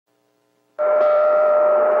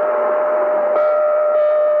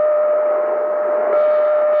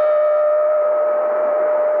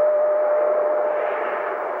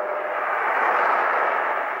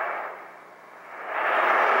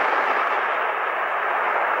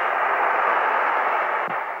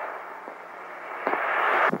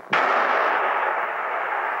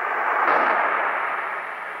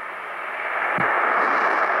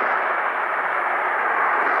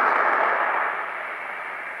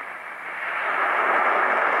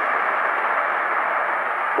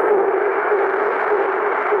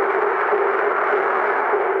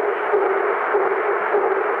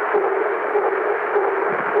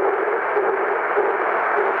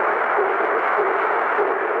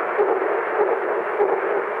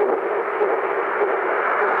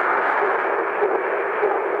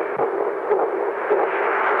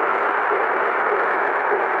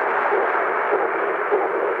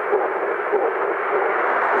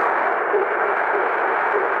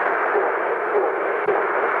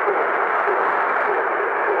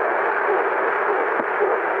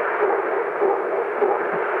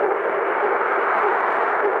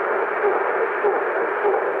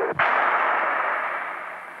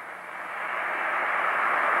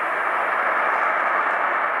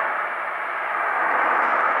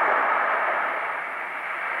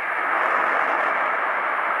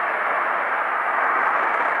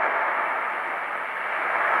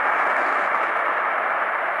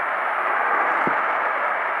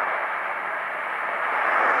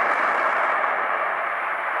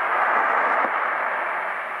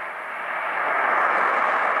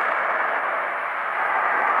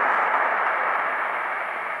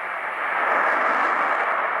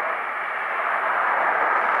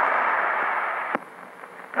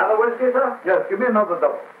okay, sir? Yes, give me another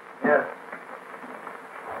double. Yes.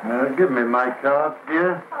 Give me my card,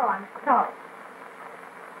 dear. Oh, I'm sorry.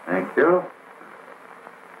 Thank you.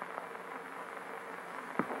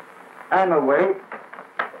 And away.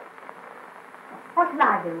 What can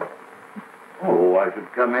I do? Oh, I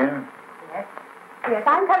should come in. Yes. Yes,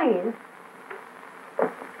 I'm coming in.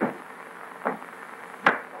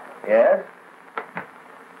 Yes?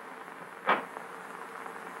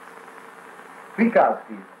 Speak out,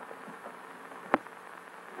 please.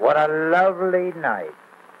 What a lovely night.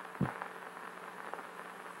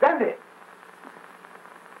 Stanley!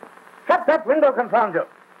 Shut that window, confound you!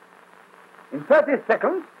 In 30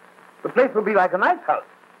 seconds, the place will be like an ice house.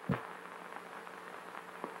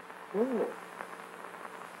 Ooh.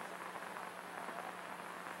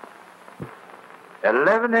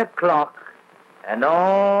 11 o'clock, and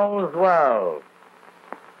all's well.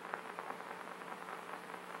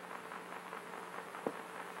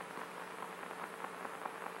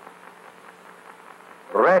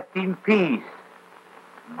 Rest in peace,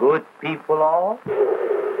 good people all.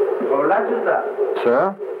 Oh, Leicester.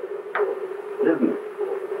 Sir? Listen.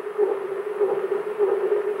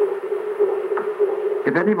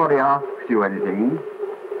 If anybody asks you anything,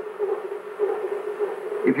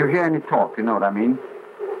 if you hear any talk, you know what I mean,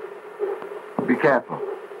 be careful.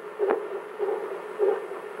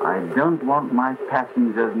 I don't want my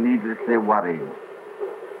passengers needlessly worried.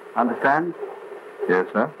 Understand? Yes,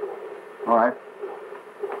 sir. All right.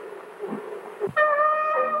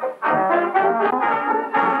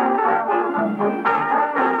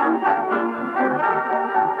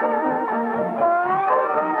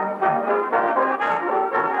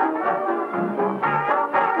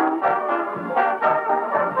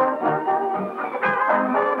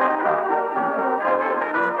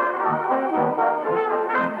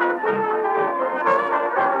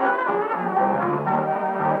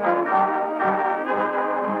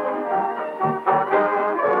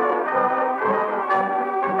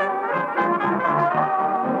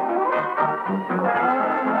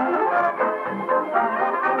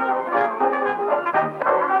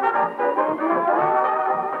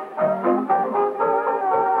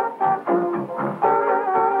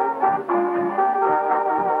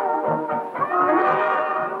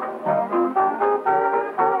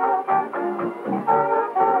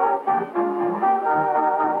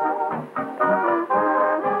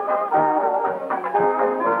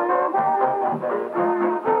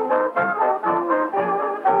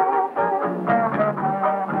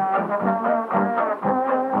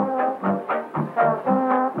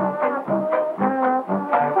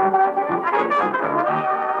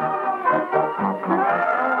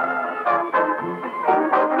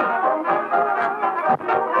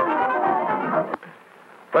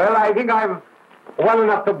 Well, I think I've won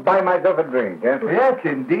enough to buy myself a drink. Yes, Yes,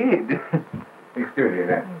 indeed. excuse me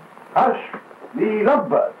then. Hush, the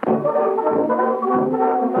lovebird.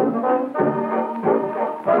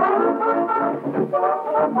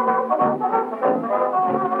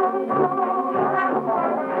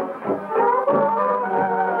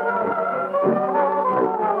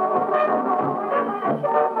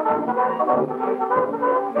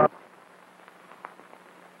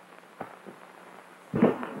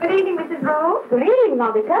 Good evening, Mrs. Rool. Good evening,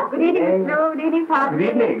 Monica. Good evening, Mrs. Rool. Good evening, Padre. Good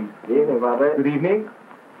evening. Good evening, Father. Good evening.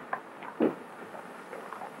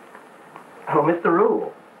 Oh, Mr.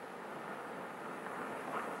 Rool.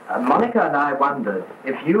 Monica and I wondered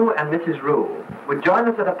if you and Mrs. Rool would join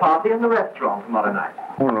us at a party in the restaurant tomorrow night.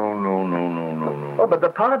 Oh, no. Oh, but the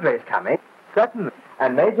Padre's coming. Certainly.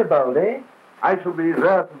 And Major Boldy. I shall be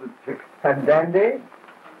there for the chicks. And Dandy.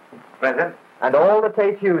 Present? And all the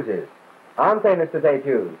Tate Hugheses. Aren't they, Mr. Tate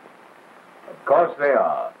Hughes? Of course they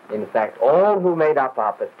are. In fact, all who made up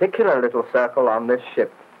our particular little circle on this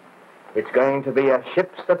ship. It's going to be a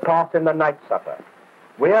ships that pass in the night supper.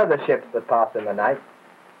 We're the ships that pass in the night.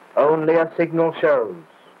 Only a signal shows.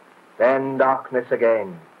 Then darkness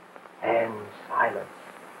again. And silence.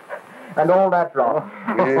 And all that rot.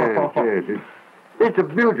 Yes. It's a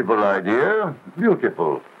beautiful idea.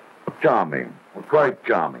 Beautiful. Charming. Quite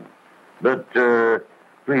charming. But,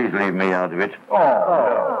 please leave me out of it.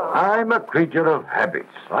 Oh. I'm a creature of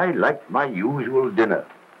habits. I like my usual dinner.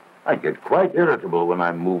 I get quite irritable when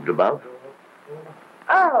I'm moved about.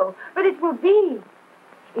 Oh, but it will be.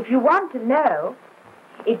 If you want to know,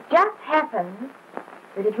 it just happens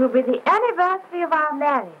that it will be the anniversary of our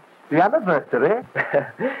marriage. The anniversary?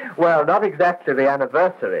 Well, not exactly the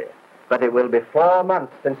anniversary, but it will be 4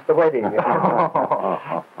 months since the wedding.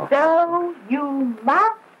 So you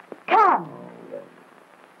must come.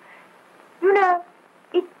 You know,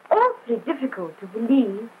 it's awfully difficult to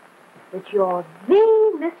believe that you're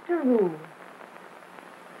the Mr. Rool.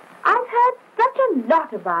 I've heard such a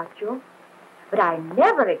lot about you, but I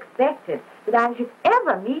never expected that I should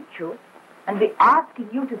ever meet you and be asking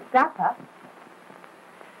you to supper.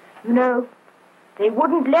 You know, they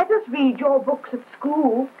wouldn't let us read your books at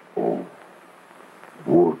school. Oh,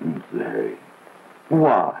 wouldn't they?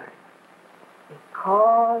 Why?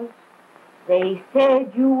 Because they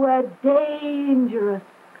said you were dangerous.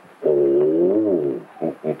 Oh.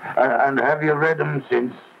 And have you read them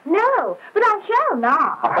since? No, but I shall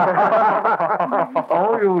now.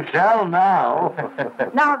 Oh, you shall now.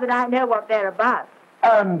 Now that I know what they're about.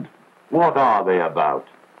 And what are they about?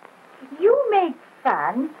 You make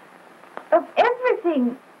fun of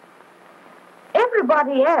everything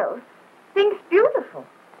everybody else thinks beautiful.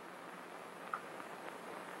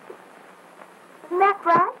 Isn't that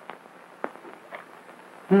right?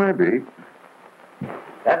 Maybe.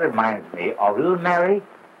 That reminds me of little Mary.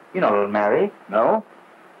 You know little Mary? No?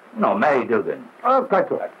 No, Mary Dugan. Oh, quite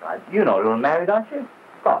so. That's right. You know little Mary, don't you?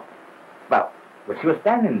 Of course. Well, she was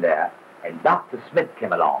standing there, and Dr. Smith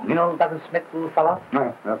came along. You know Dr. Smith, little fellow?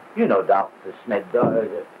 No. You know Dr. Smith.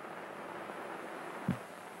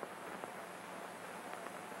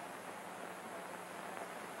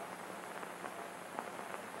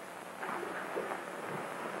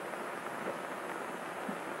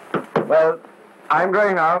 Well, I'm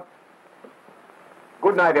going now.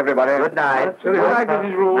 Good night, everybody. Good night. Good night,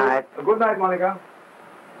 Mrs. Rule. Night. Good night, Monica.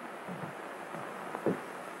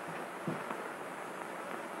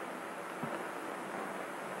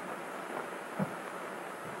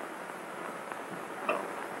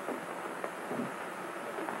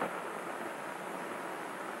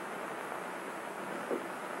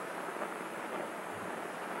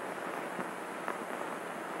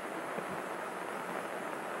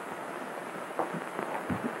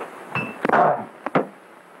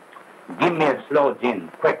 Give me a slow gin,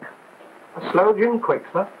 quick. A slow gin quick,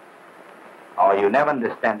 sir. Oh, you never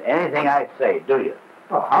understand anything I say, do you?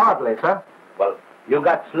 Oh, hardly, sir. Well, you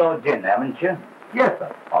got slow gin, haven't you? Yes,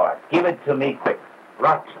 sir. All right, give it to me quick.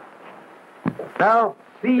 Right, sir. Now,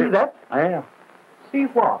 see that? Yeah. See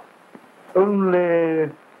what?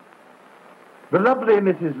 Only the lovely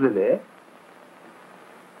Mrs. Lily,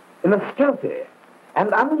 in a stealthy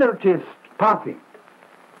and unnoticed passing,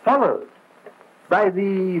 followed by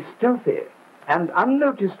the stealthy and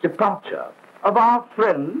unnoticed departure of our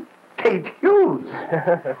friend Kate Hughes.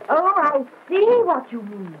 Oh, I see what you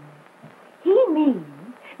mean. He means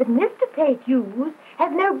that Mr. Tate Hughes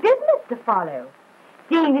has no business to follow,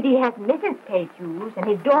 seeing that he has Mrs. Tate Hughes and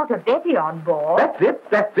his daughter Betty on board.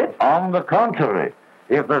 That's it. On the contrary,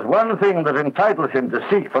 if there's one thing that entitles him to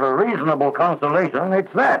seek for a reasonable consolation,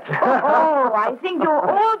 it's that. Oh, I think you're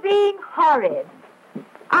all being horrid.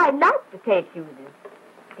 I like the Tate Hugheses,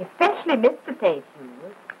 especially Mr. Tate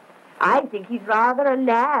Hughes. I think he's rather a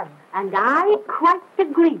lamb. And I quite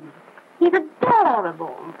agree. He's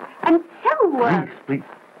adorable. And so... Please.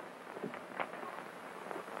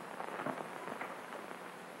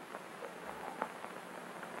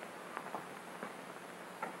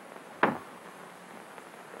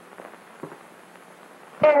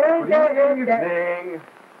 Evening.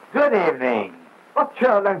 Good evening. What,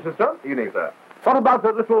 Lanchester? Evening, sir. What about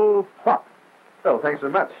that little what? Oh, thanks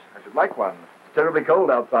very much. I should like one. It's terribly cold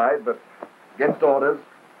outside, but against orders.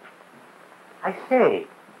 I say,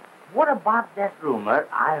 what about that rumor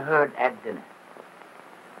I heard at dinner?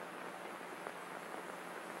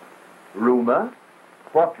 Rumor?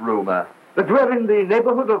 What rumor? That we're in the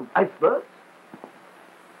neighborhood of icebergs?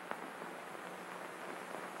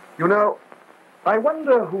 You know, I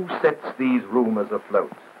wonder who sets these rumors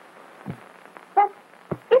afloat. But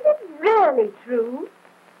is it really true?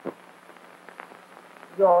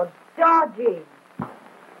 You're dodging.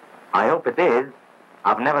 I hope it is.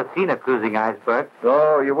 I've never seen a cruising iceberg.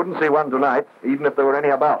 Oh, you wouldn't see one tonight, even if there were any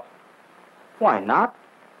about. Why not?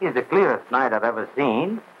 It's the clearest night I've ever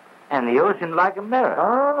seen, and the ocean like a mirror.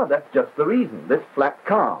 Ah, that's just the reason, this flat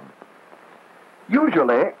calm.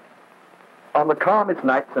 Usually, on the calmest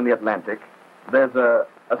nights in the Atlantic, there's a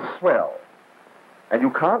swell. And you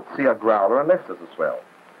can't see a growler unless there's a swell.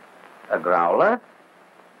 A growler?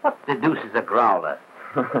 What the deuce is a growler?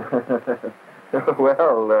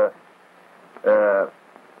 Well,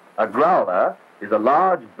 a growler is a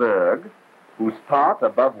large berg whose part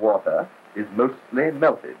above water is mostly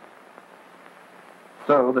melted,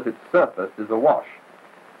 so that its surface is awash.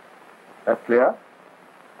 That clear?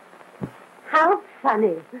 How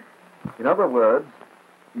funny. In other words,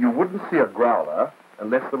 you wouldn't see a growler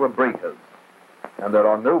unless there were breakers, and there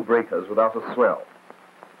are no breakers without a swell.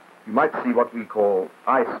 You might see what we call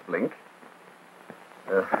ice blink.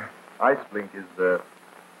 Ice blink is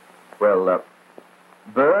Well,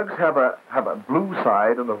 bergs have a blue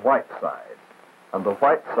side and a white side. And the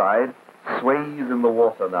white side sways in the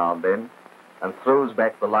water now and then and throws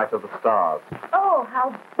back the light of the stars. Oh,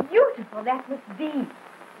 how beautiful that must be.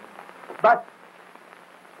 But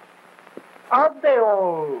aren't they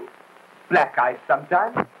all black ice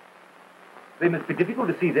sometimes? They must be difficult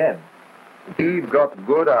to see them. We've got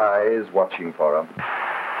good eyes watching for 'em.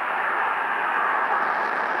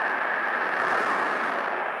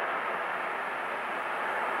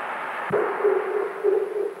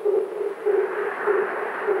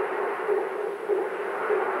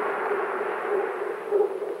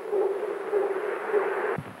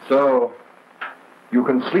 So, you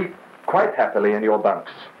can sleep quite happily in your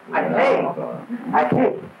bunks. I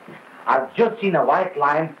say, I've just seen a white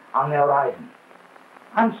line on the horizon.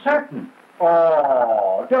 I'm certain.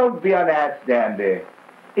 Oh, don't be an ass, Dandy.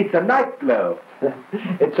 It's a night glow.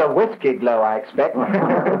 It's a whiskey glow, I expect.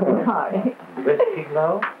 Whiskey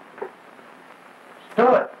glow?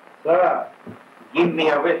 Stewart, Sir. give me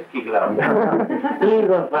a whiskey glow.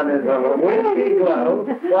 Whiskey glow?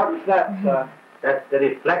 What's that, sir? That's the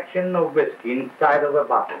reflection of whiskey inside of a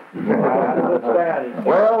bottle. I understand.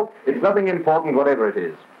 Well, it's nothing important, whatever it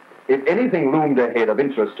is. If anything loomed ahead of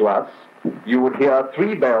interest to us, you would hear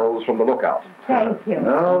 3 bells from the lookout. Thank you.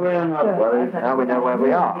 No, we're not worried. Now we know where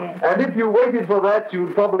we are. And if you waited for that,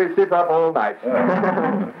 you'd probably sit up all night.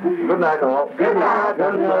 Good night, all. Good night.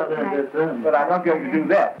 But I'm not going to do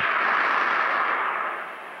that.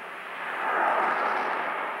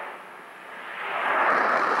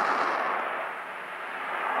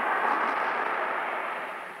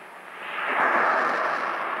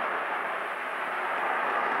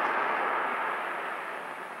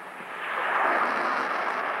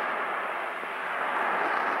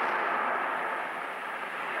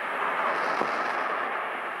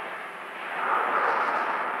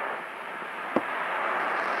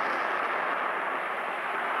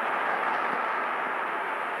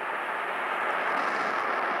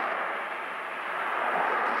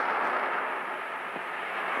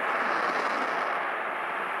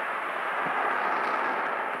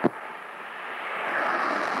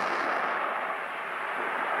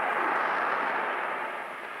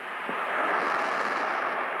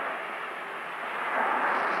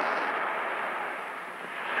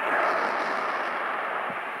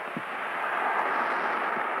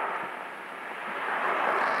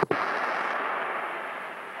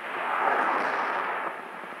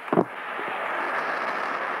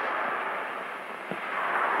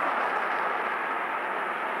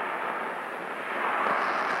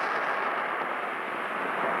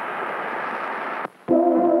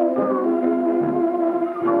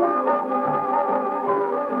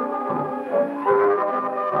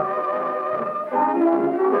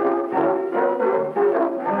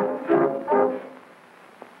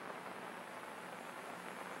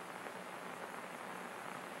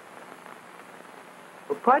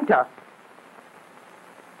 Pointer.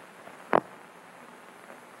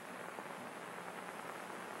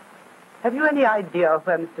 Have you any idea of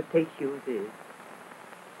where Mr. Tayhughes is?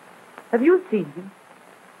 Have you seen him?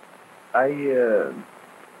 Have...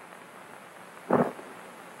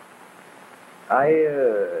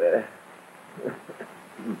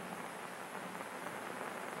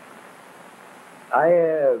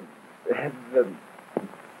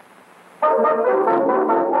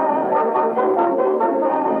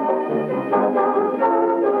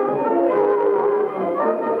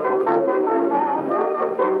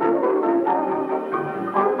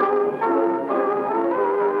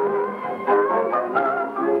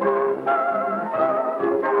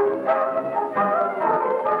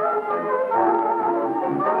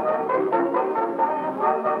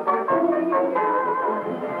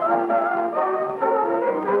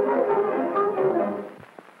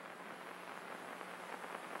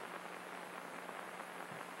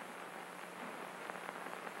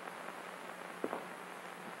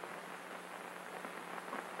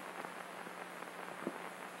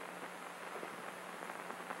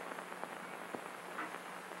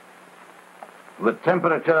 The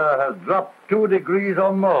temperature has dropped 2 degrees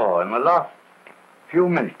or more in the last few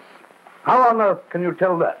minutes. How on earth can you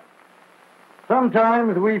tell that?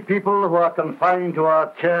 Sometimes we people who are confined to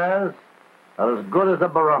our chairs are as good as a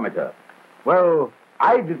barometer. Well,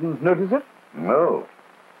 I didn't notice it. No.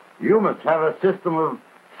 You must have a system of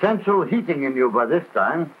central heating in you by this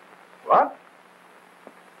time. What?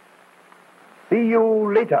 See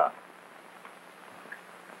you later.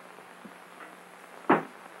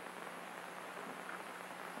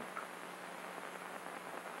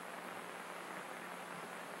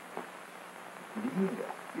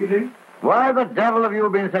 You think? Why the devil have you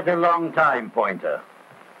been such a long time, Pointer?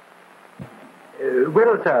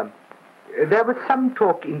 Well, sir, there was some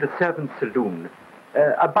talk in the servants' saloon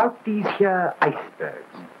about these here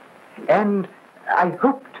icebergs. And I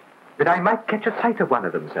hoped that I might catch a sight of one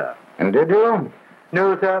of them, sir. And did you?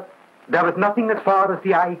 No, sir. There was nothing as far as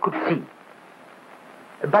the eye could see.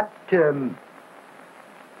 But then,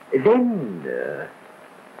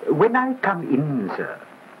 when I come in, sir,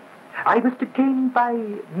 I was detained by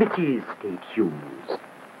Mrs. Tate Hughes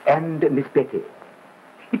and Miss Betty.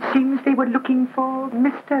 It seems they were looking for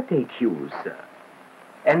Mr. Tate Hughes, sir.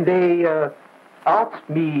 And they asked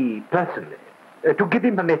me personally to give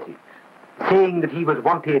him a message, saying that he was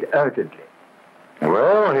wanted urgently.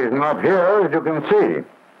 Well, he's not here, as you can see.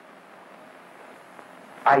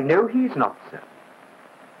 I know he's not, sir.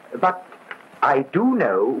 But I do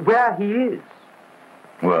know where he is.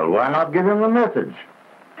 Well, why not give him the message?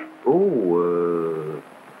 Oh,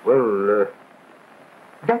 well,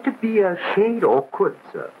 that'd be a shade awkward,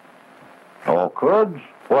 sir. Awkward?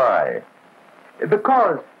 Why?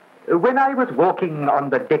 Because when I was walking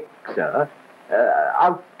on the deck, sir,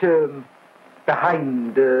 out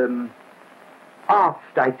behind,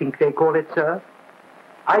 aft, I think they call it, sir,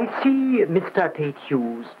 I see Mr. Tate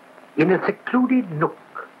Hughes in a secluded nook.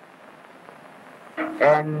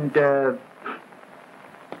 And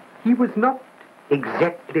he was not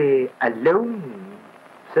exactly alone,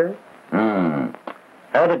 sir.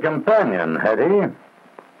 Had a companion, had he?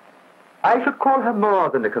 I should call her more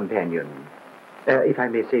than a companion, if I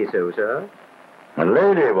may say so, sir. A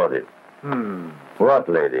lady, was it? What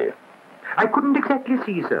lady? I couldn't exactly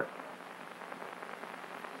see, sir.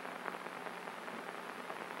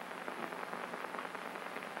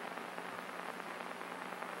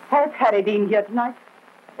 Has Harry been here tonight?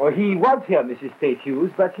 Oh, he was here, Mrs. Tate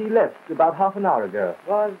Hughes, but he left about half an hour ago.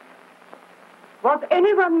 Was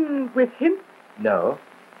anyone with him? No.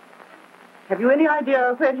 Have you any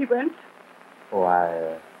idea where he went? Oh,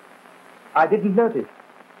 I didn't notice.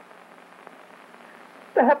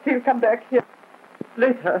 Perhaps he'll come back here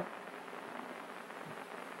later.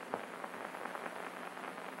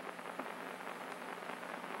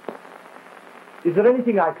 Is there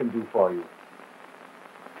anything I can do for you?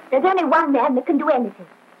 There's only one man that can do anything.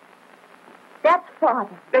 That's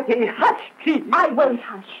Father. Betty, hush, please. I won't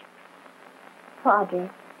hush. Father,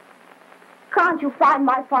 can't you find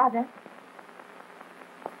my father?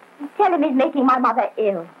 Tell him he's making my mother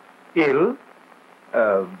ill. Ill?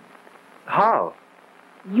 How?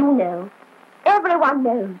 You know. Everyone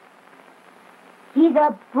knows. He's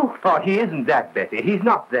a brute. Oh, he isn't that, Betty. He's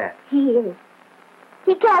not that. He is.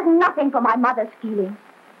 He cares nothing for my mother's feelings.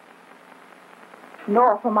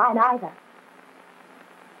 Nor for mine either.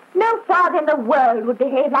 No father in the world would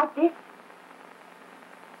behave like this.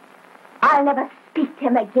 I'll never speak to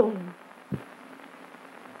him again.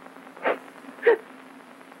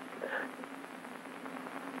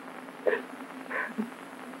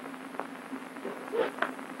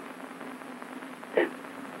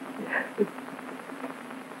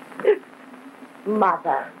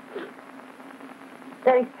 Mother.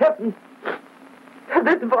 Thank heaven.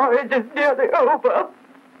 This voyage is nearly over.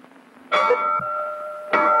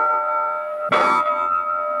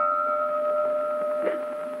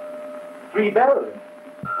 3 bells.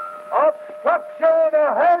 Obstruction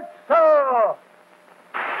ahead, sir!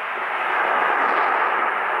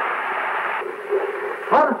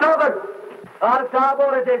 On starboard! On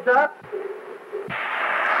starboard it is, sir.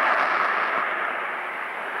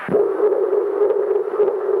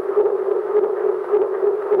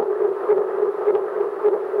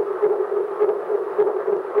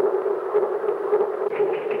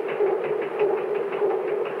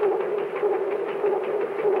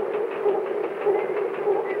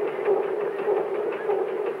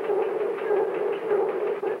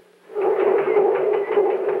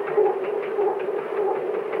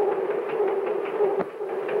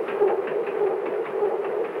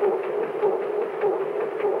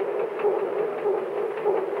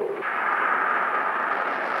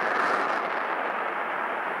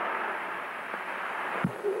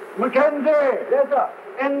 Mackenzie! Yes, sir.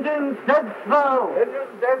 Engines dead slow.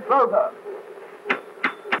 Engines dead slow, sir.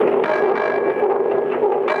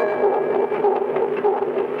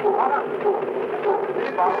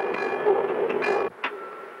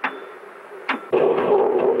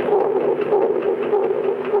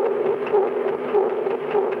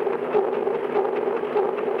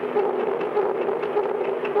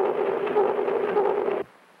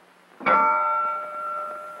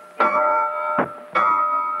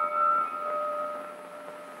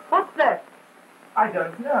 What's that? I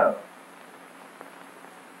don't know.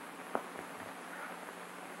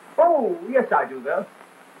 Oh, Oh, yes, I do, though.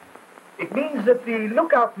 It means that the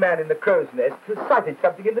lookout man in the crow's nest has sighted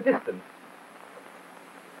something in the distance.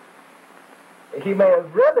 He may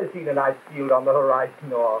have rather seen an ice field on the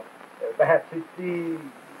horizon, or perhaps it's the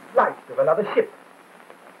light of another ship.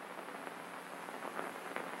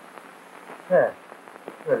 Well,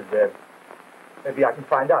 maybe I can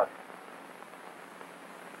find out.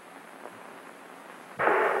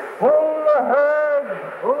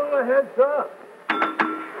 Pull ahead, sir.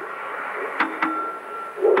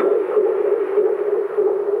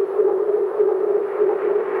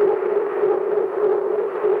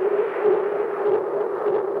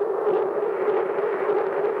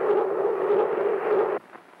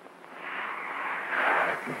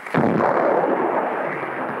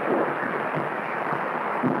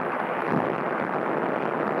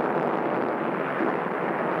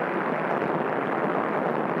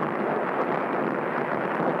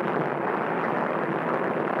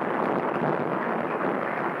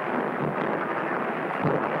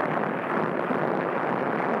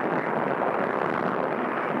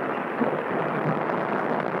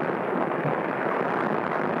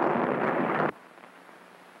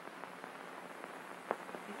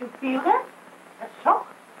 Did you feel that? A shock?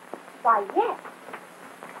 Why, yes.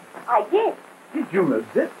 I did. Did you know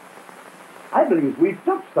this? I believe we've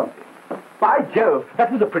touched something. By Jove,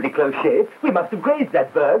 that was a pretty close shave. We must have grazed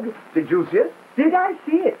that berg. Did you see it? Did I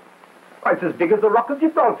see it? Why, it's as big as the Rock of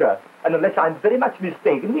Gibraltar. And unless I'm very much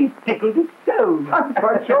mistaken, we've tickled its toes. I'm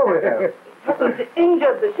quite sure we have. Hasn't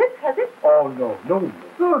injured the ship, has it? Oh, no.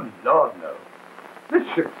 Good Lord, no. This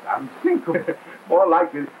ship's unsinkable. More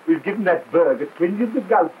likely, we've given that berg a twinge of the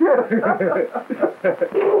gout.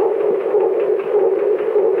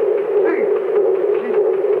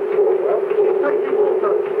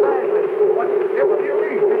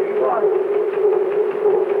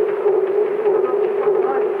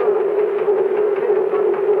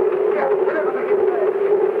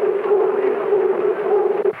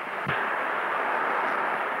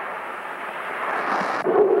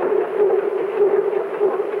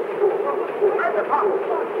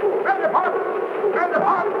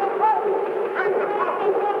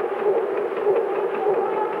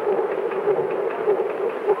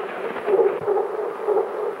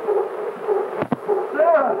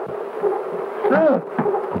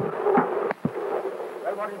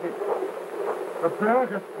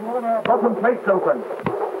 Bottom plate's open.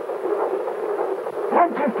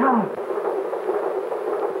 Manchester!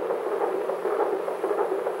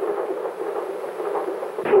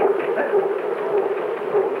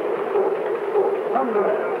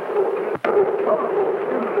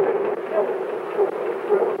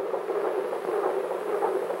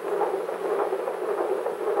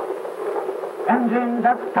 Engines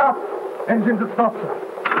at stop! Engines at stop, sir.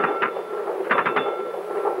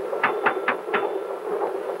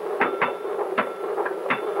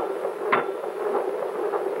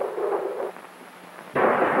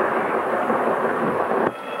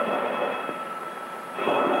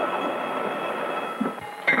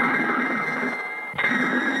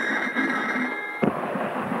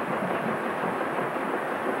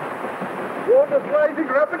 Water's rising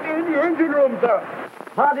rapidly in the engine room, sir.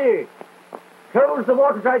 Hardy, close the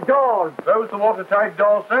watertight doors. Close the watertight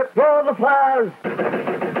doors, sir. Draw the flares.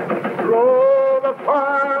 Draw the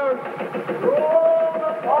fires. Draw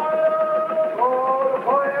the fires. Draw the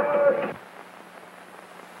fires.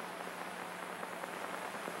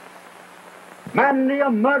 Man the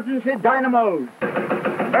emergency dynamos.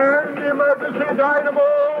 Man the emergency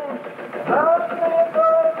dynamos. Man the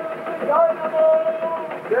emergency dynamos.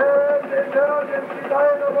 There's the emergency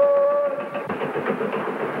dynamos.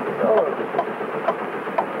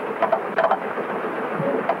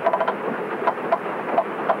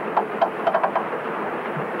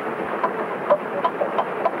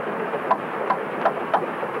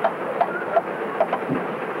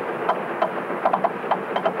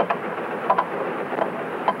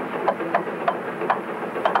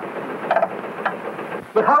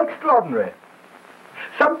 But how extraordinary.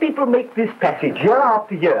 Some people make this passage year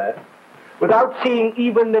after year without seeing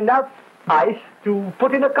even enough ice to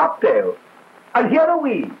put in a cocktail. And here are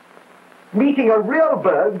we, meeting a real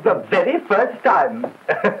berg the very first time.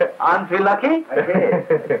 Aren't we lucky?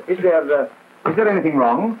 Is there anything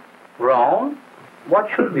wrong? Wrong? What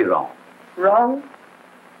should be wrong? Wrong?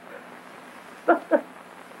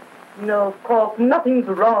 No, of course, nothing's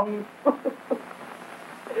wrong.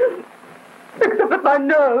 Except that my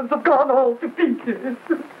nerves have gone all to pieces.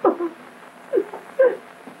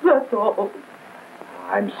 That's all.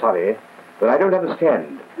 I'm sorry, but I don't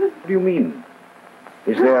understand. What do you mean?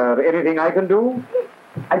 Is there anything I can do?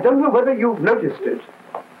 I don't know whether you've noticed it,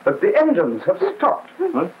 But the engines have stopped.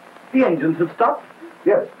 Huh? The engines have stopped?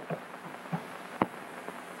 Yes.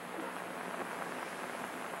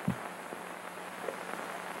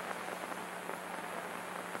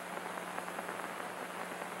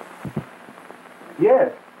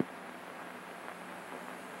 Yes.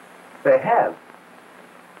 They have.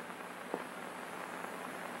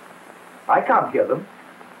 I can't hear them.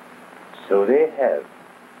 So they have.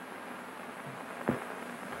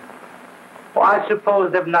 Oh, I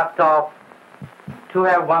suppose they've knocked off to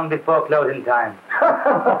have one before closing time.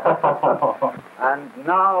 And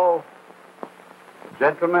now,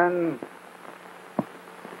 gentlemen,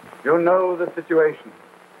 you know the situation.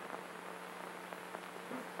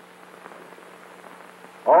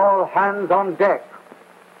 All hands on deck.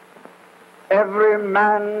 Every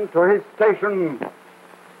man to his station.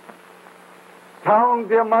 Sound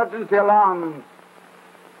the emergency alarms.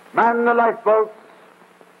 Man the lifeboats.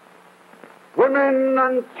 Women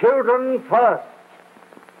and children first.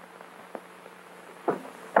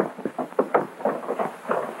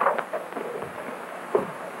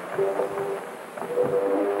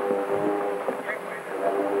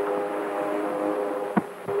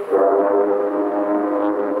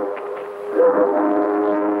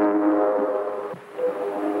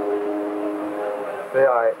 May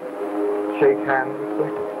I shake hands,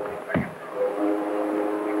 sir?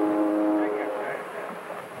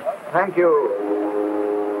 Thank you.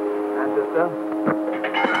 Manchester?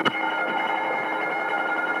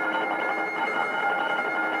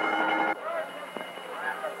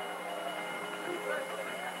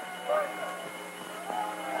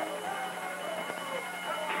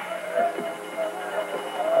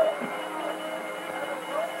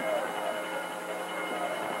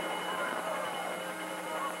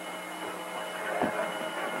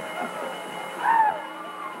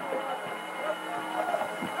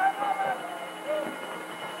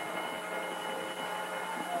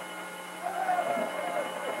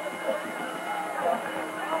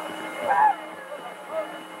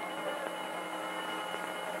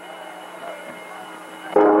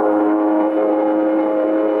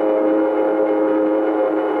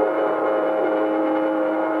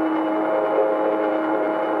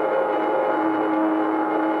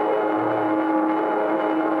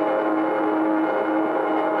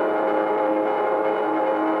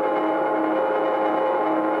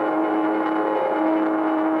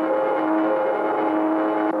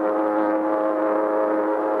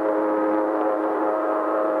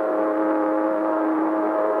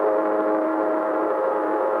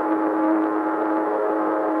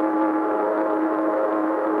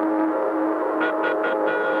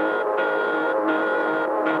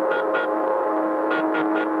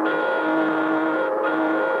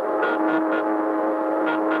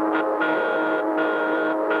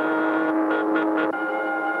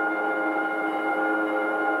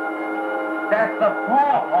 That's the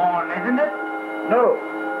foghorn, isn't it? No.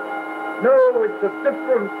 No, it's a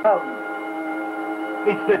different sound.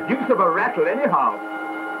 It's the deuce of a rattle, anyhow.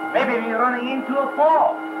 Maybe we're running into a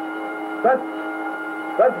fog. But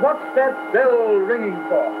what's that bell ringing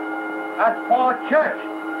for? That's for church.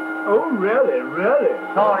 Oh, really, really?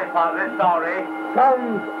 Sorry, Father, sorry.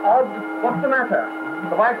 Sounds odd. What's the matter?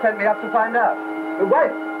 The wife sent me up to find out. The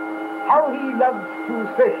wife? How he loves to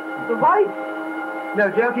fish. The wife?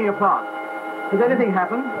 No, joking apart. Has anything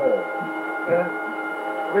happened? Well,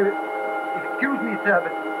 excuse me, sir,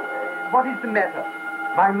 but what is the matter?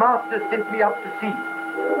 My master sent me up to see.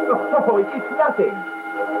 Oh, it's nothing.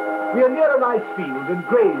 We are near an ice field and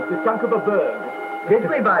grazed a chunk of a berg. Did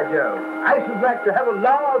we, by Joe? I should like to have a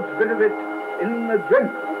large bit of it in the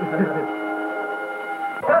drink.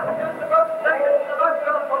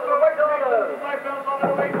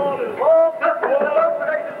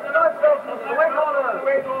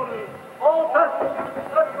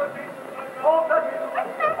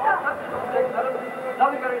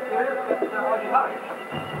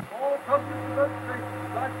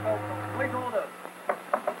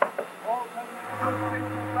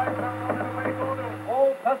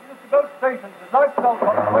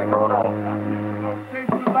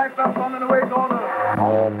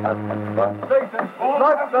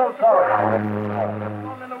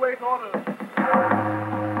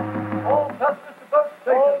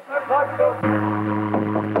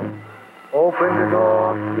 Open the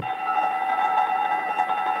door.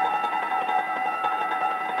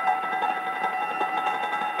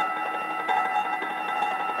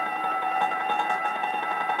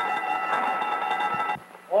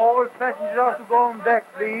 All passengers are to go on deck,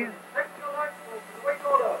 please.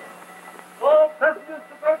 All passengers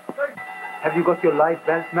to boat station. Have you got your life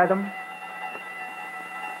belts, madam?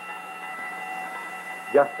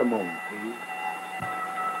 Just a moment, please.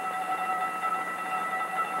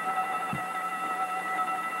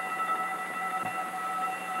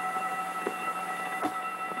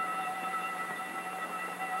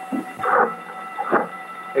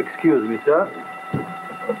 Excuse me, sir.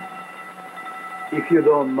 If you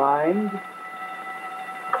don't mind.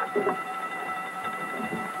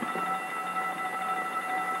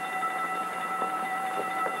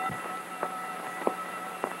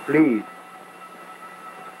 Please.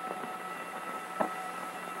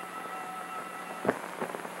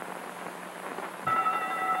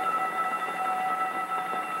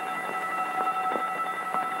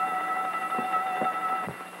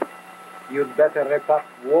 You'd better wrap up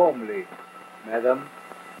warmly, madam.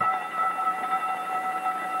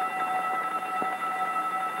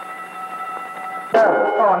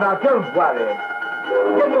 Oh, now don't worry.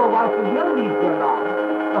 Tell your wife there's no need for alarm.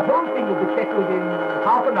 The whole thing will be settled in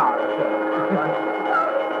half an hour or so.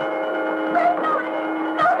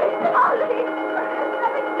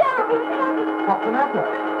 What's the matter?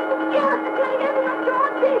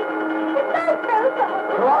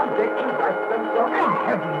 Go on, Dick, you rest them so. Good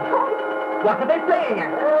heavens! What are they playing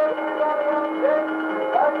at?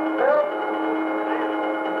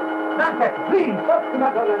 Nonsense, please, what's the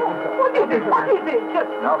matter? What is it? What is it?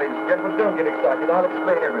 Now, ladies and gentlemen, don't get excited. I'll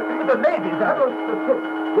explain everything. The ladies, that was the truth.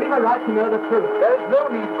 We've a right to know the truth. There's no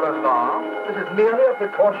need for alarm. This is merely a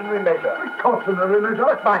precautionary measure. Precautionary measure?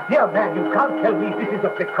 But my dear man, you can't tell me this is a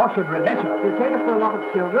precautionary measure. You take it for a lot of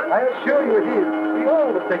children? I assure you it is. We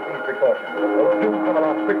all must take these precautions. Oh, do come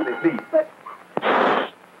along quickly, please. Listen.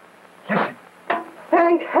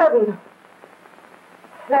 Thank heaven.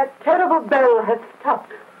 That terrible bell has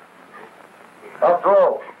stopped. After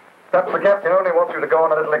all, perhaps the captain only wants you to go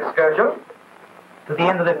on a little excursion. To the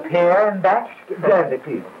end of the pier and back? Exactly,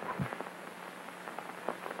 please.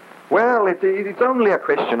 Well, it's only a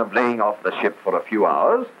question of laying off the ship for a few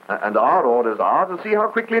hours, and our orders are to see how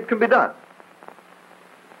quickly it can be done.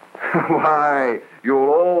 Why, you'll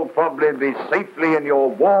all probably be safely in your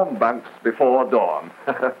warm bunks before dawn.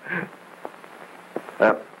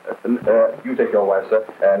 You take your wife, sir,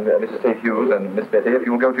 and Mrs. St. Hughes and Miss Betty, if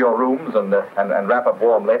you'll go to your rooms and wrap up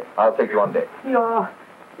warmly, I'll take you on deck. You're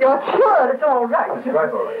sure it's all right? That's right,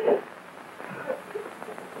 all right.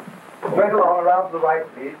 Right along around to the right,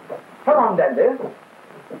 please. Come on, Dandy.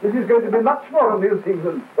 This is going to be much more amusing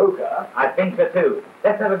than poker. I think so, too.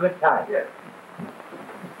 Let's have a good time. Yes.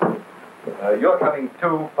 You're coming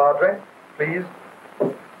too, Padre, please.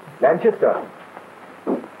 Lanchester.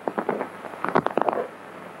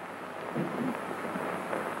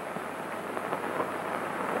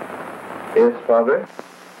 Yes, Padre?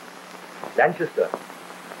 Lanchester.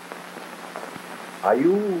 Are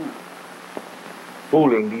you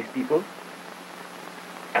fooling these people?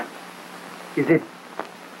 Is it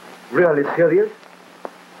really serious?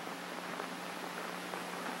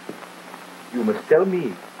 You must tell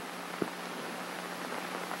me.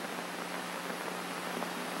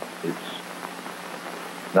 It's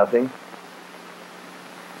nothing.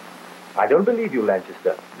 I don't believe you,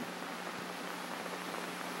 Lanchester.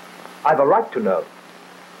 I've a right to know.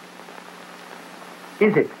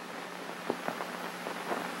 Is it?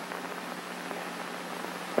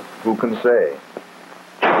 Who can say?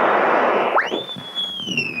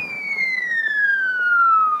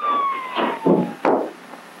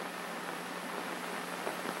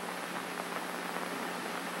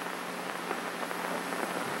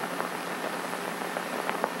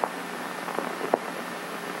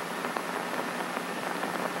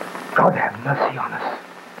 God have mercy on us.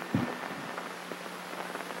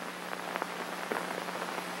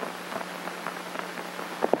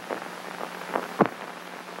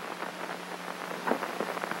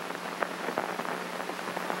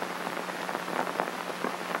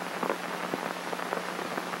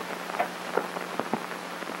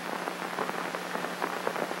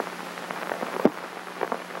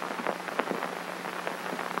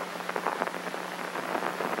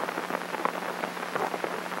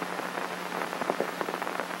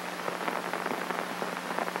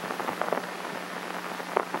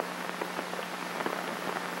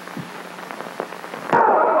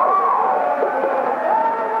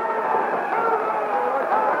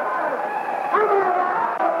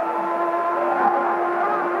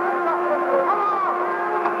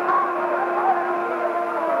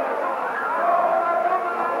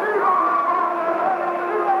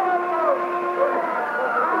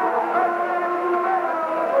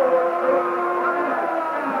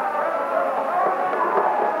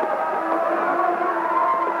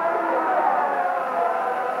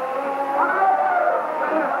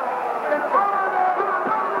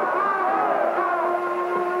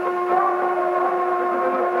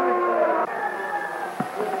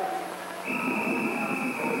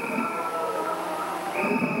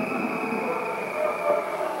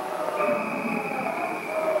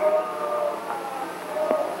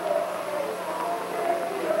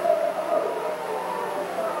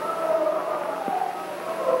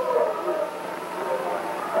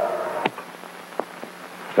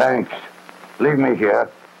 Thanks. Leave me here.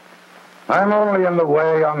 I'm only in the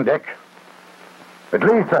way on deck. At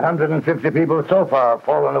least 150 people so far have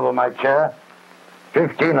fallen over my chair.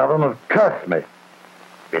 15 of them have cursed me.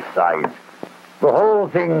 Besides, the whole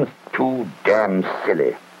thing's too damn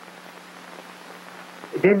silly.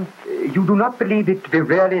 Then you do not believe it to be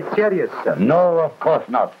really serious, sir? No, of course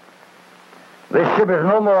not. This ship is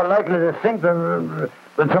no more likely to sink than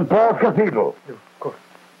St. Paul's Cathedral. Of course.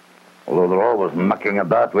 Although they're always mucking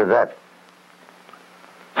about with that.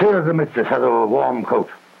 See if the mistress has a warm coat.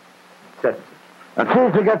 Certainly. And see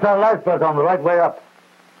if she gets our lifeboat on the right way up.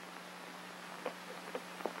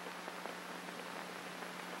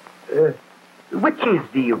 Which is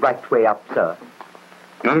the right way up, sir?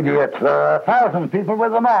 Idiots, there are 1,000 people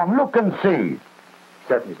with them on. Look and see.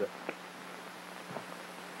 Certainly, sir.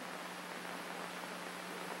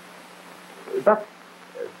 But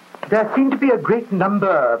there seem to be a great number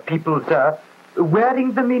of people, sir,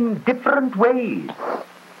 wearing them in different ways.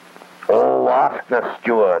 Oh, ask the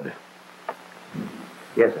steward.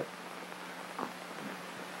 Yes,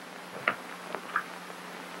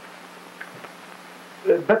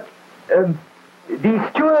 sir. But the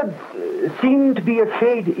stewards seem to be a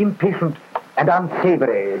shade impatient and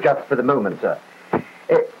unsavory just for the moment, sir.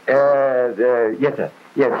 Yes, sir.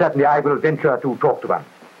 Yes, certainly I will venture to talk to one.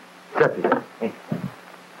 Certainly, sir. Yes.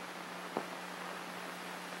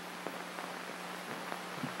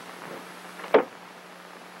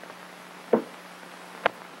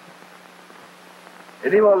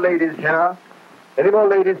 Any more ladies here? Any more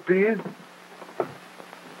ladies, please?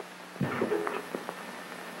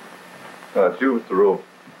 It's you, Mr. Rool.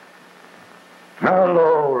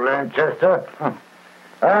 Hello, Lanchester.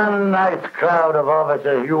 A nice crowd of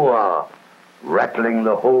officers you are, rattling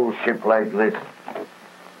the whole ship like this.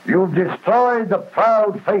 You've destroyed the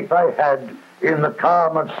proud faith I had in the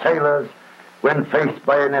calm of sailors when faced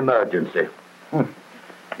by an emergency.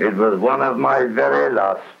 It was one of my very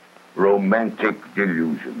last romantic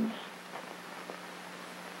delusions.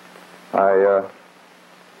 I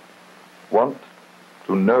want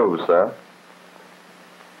to know, sir,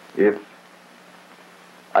 if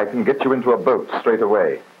I can get you into a boat straight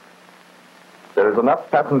away. There is enough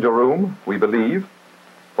passenger room, we believe,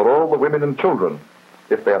 for all the women and children,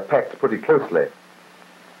 if they are packed pretty closely.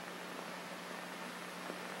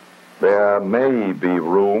 There may be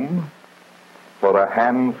room for a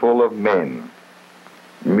handful of men.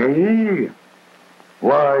 Me?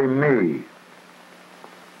 Why me?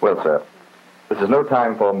 Well, sir, this is no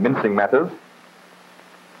time for mincing matters.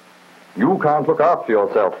 You can't look after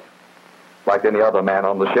yourself like any other man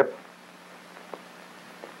on the ship.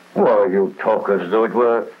 Why, you talk as though it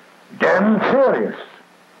were damn serious.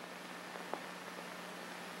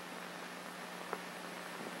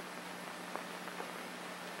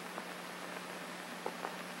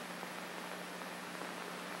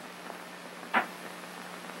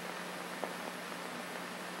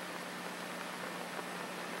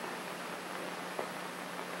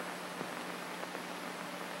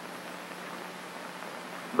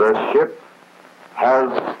 The ship has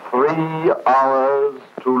 3 hours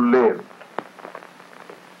to live.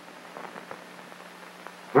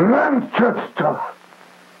 Lanchester!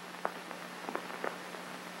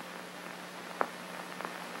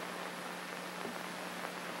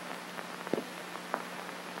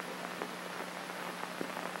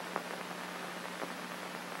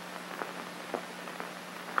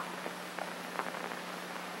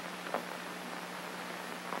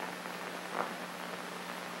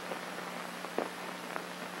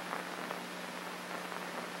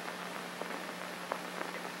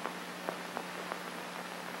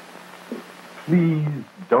 Please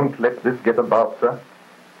don't let this get about, sir.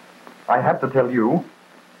 I have to tell you,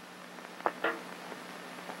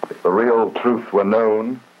 if the real truth were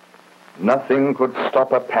known, nothing could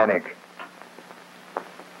stop a panic.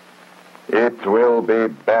 It will be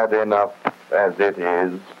bad enough as it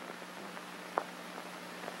is.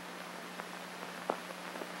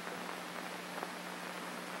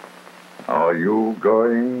 Are you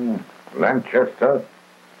going, Lanchester?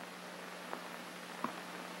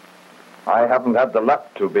 I haven't had the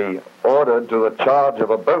luck to be ordered to the charge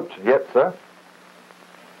of a boat yet, sir.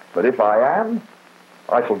 But if I am,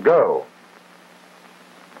 I shall go.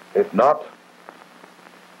 If not,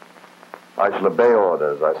 I shall obey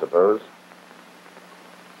orders, I suppose.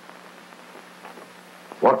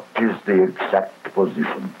 What is the exact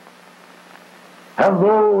position? Have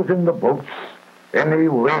those in the boats any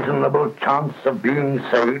reasonable chance of being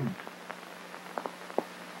saved?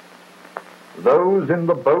 Those in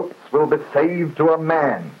the boats will be saved to a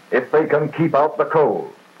man if they can keep out the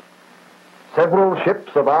cold. Several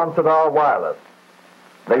ships have answered our wireless.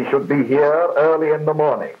 They should be here early in the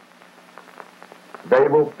morning. They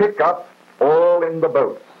will pick up all in the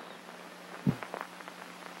boats.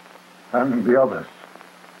 And the others?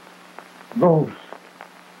 Those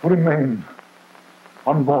who remain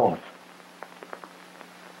on board?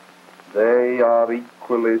 They are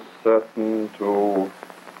equally certain to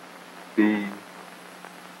be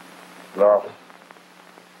lost.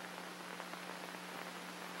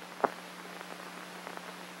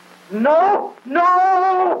 No!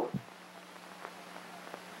 No!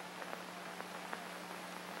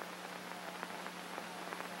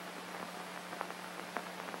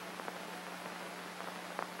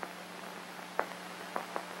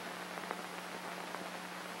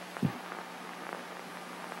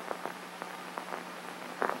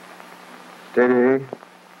 Steady.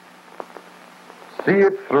 See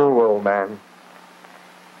it through, old man.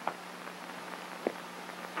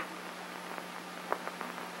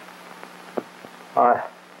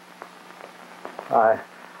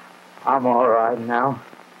 I'm all right now.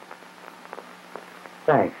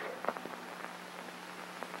 Thanks.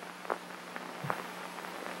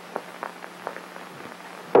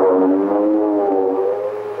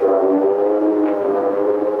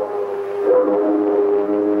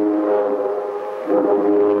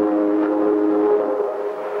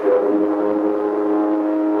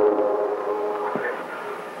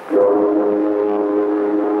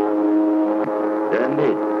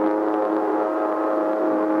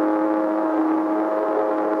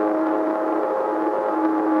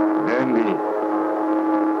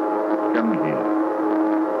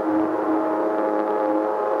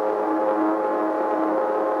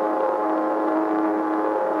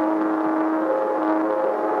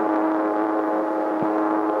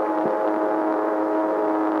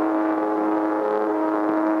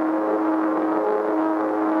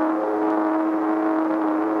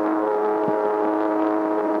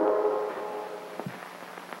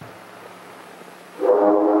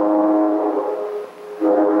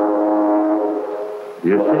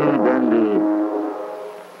 You see, Dandy,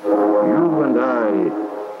 you and I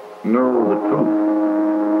know the truth.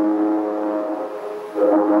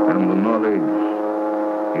 And the knowledge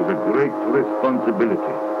is a great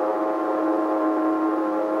responsibility.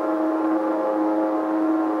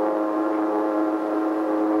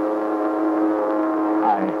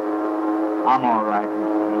 I'm all right,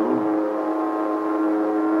 Mr. Rool.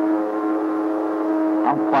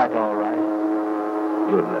 I'm quite all right.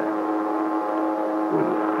 Good lad. Good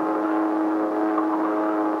lad.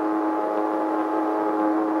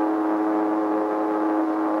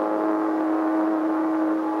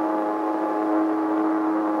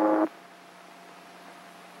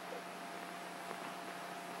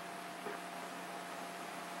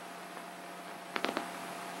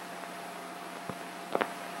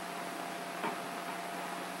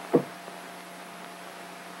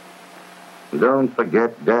 Don't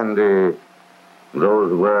forget, Dandy,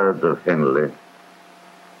 those words of Henley.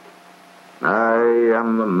 I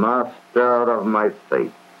am the master of my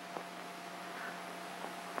fate.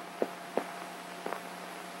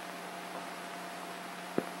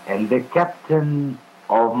 And the captain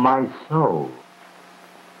of my soul.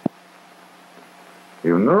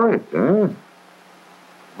 You know it, eh?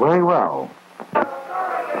 Very well.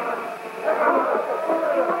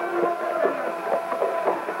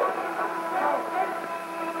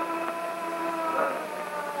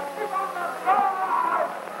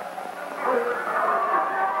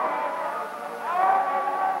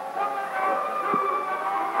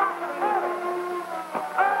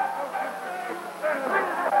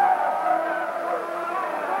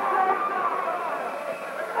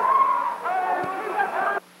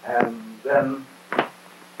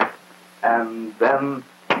 And then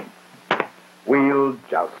we'll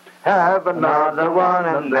just have another one,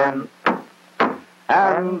 and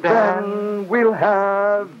then we'll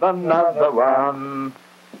have another one.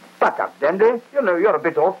 Back up, Dandy. You know, you're a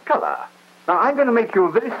bit off color. Now, I'm going to make you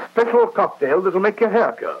a very special cocktail that'll make your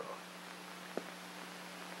hair curl.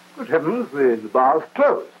 Good heavens, the bar's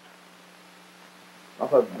closed.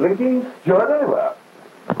 Not a blinking steward anywhere.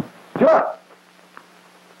 Steward!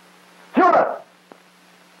 Steward!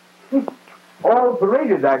 All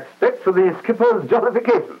paraded, I expect, for the skipper's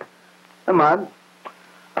jollification. Come on.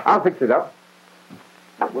 I'll fix it up.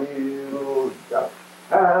 We'll just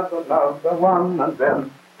have another one, and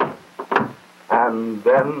then...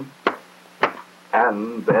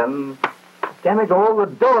 Damn it, all the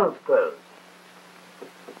doors closed.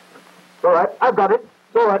 It's all right, I've got it.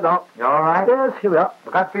 It's all right now. You all right? Yes, here we are.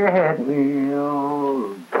 Look up for your head.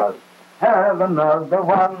 We'll just have another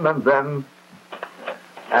one, and then...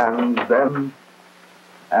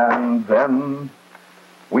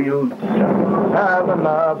 We'll just have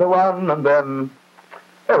another one, and then...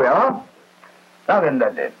 There we are. Now then,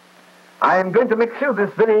 Dandy, I'm going to mix you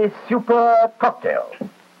this very super cocktail.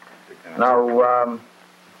 Now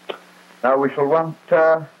we shall want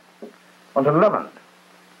a lemon.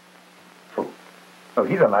 Oh,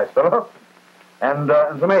 he's a nice fellow. And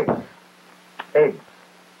some eggs. Eggs.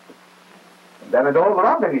 And damn it all, there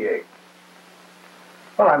aren't any eggs.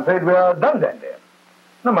 Well, I'm afraid we are done, Dandy.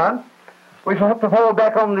 No, man. We shall have to fall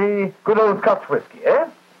back on the good old Scotch whiskey, eh?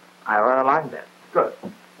 I rather like that. Good.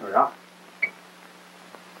 There we are.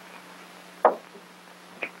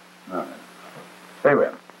 Very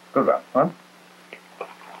well. Good one, huh?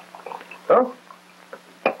 So?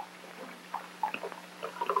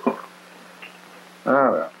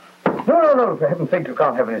 Well. No, for heaven's sake, you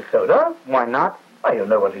can't have any soda. Why not? Why, you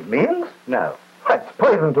know what it means. No. It's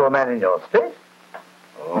poison to a man in your state.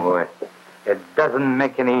 Oh, it doesn't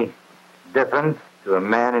make any difference to a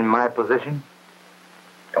man in my position.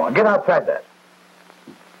 Come on, get outside that.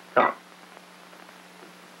 Come.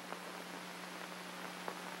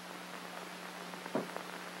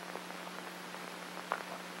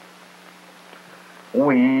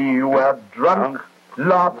 We were drunk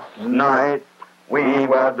last night. We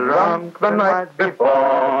were drunk the night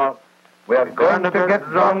before. We're going to get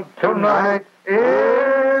drunk tonight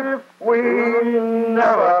if we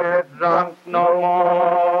never get drunk no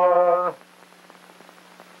more.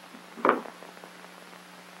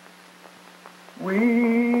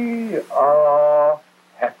 We are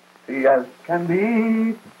happy as can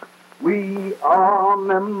be. We are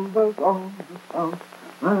members of the South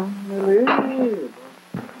Family.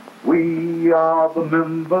 We are the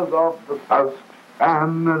members of the South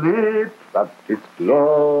Family. That is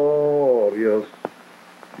glorious.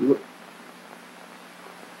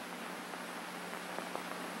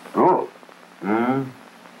 Oh.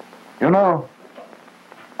 You know,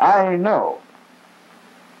 I know.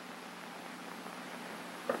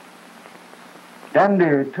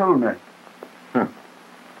 Dandy told me.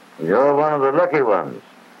 You're one of the lucky ones.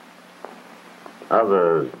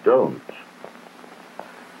 Others don't.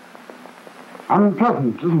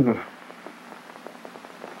 Unpleasant, isn't it?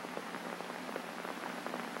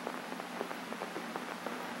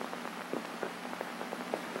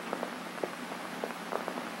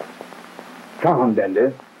 Come on,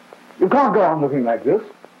 Dandy. You can't go on looking like this.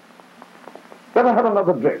 Better have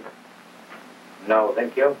another drink. No,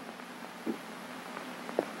 thank you.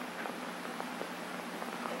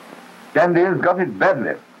 Dandy's got it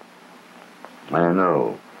badly. I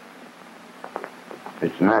know.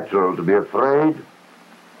 It's natural to be afraid.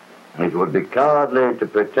 It would be cowardly to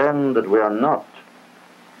pretend that we are not.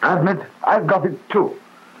 I admit, I've got it too.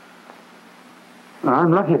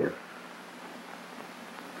 I'm lucky.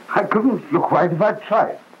 I couldn't look white if I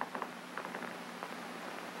tried.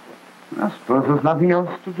 I suppose there's nothing else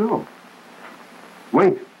to do.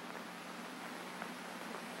 Wait.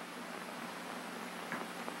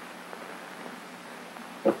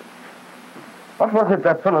 What was it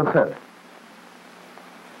that fellow said?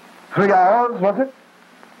 3 hours, was it?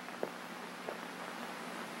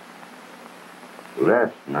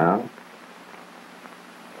 Rest now.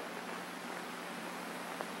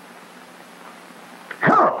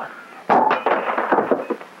 Come.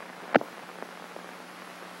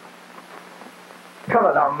 Come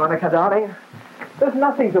along, Monica, darling. There's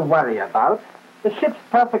nothing to worry about. The ship's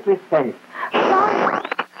perfectly safe.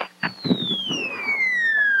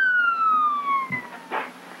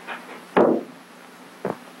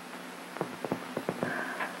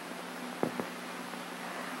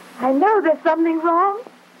 I know there's something wrong.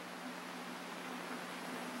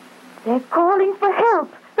 They're calling for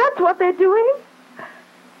help. That's what they're doing.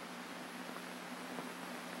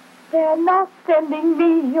 They're not sending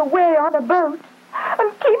me away on a boat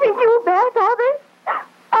and keeping you back, are they?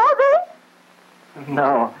 Are they?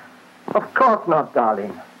 No, of course not,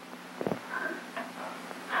 darling.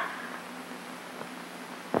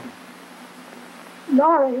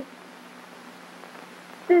 Laurie,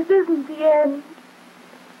 this isn't the end.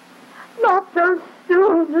 Not so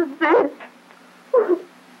soon as this.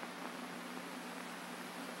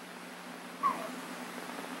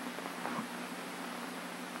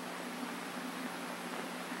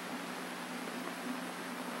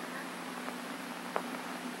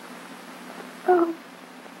 Oh,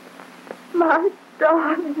 my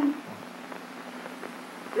darling.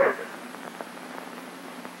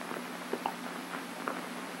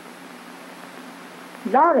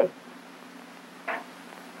 Laurie.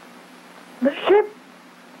 The ship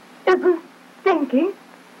isn't sinking,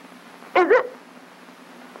 is it?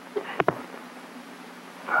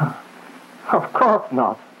 Of course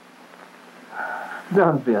not.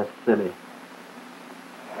 Don't be a silly.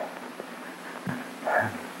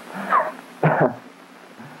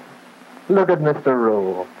 Look at Mr.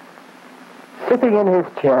 Rool, sitting in his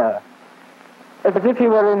chair, as if he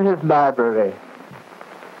were in his library.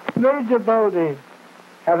 Major Baldy,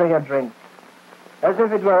 having a drink, as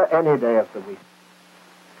if it were any day of the week.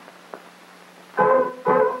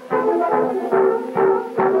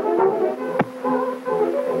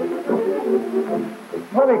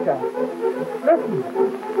 Monica, listen.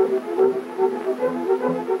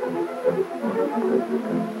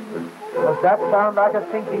 Does that sound like a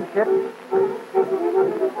sinking ship?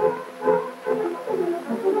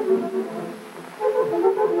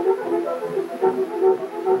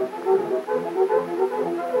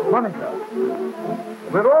 Monica,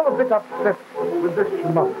 we're all a bit upset with this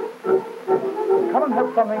schmuck. Come and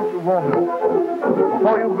have something to warm you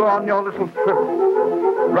before you go on your little trip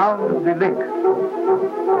round the lake.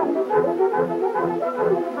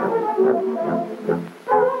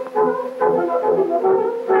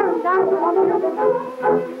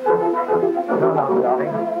 No, no,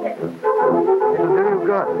 darling. It'll do you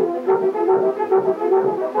good.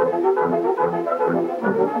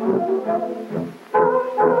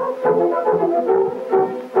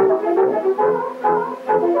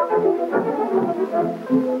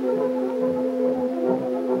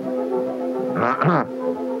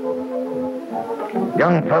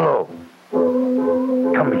 Young fellow,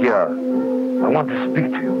 come here. I want to speak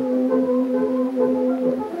to you.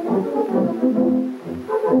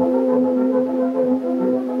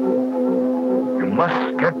 You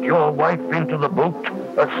must get your wife into the boat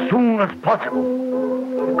as soon as possible.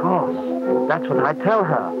 Of course. That's what I tell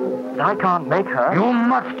her. But I can't make her. You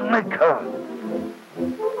must make her.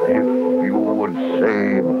 If you would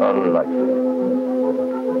save her life.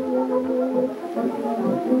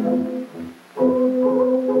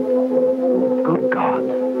 Good God.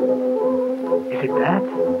 Is it that?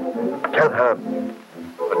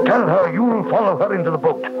 Tell her you'll follow her into the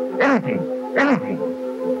boat. Anything.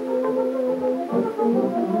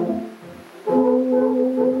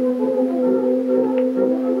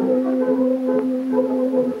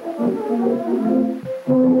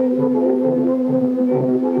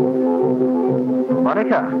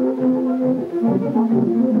 Monica.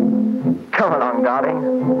 Come along, darling.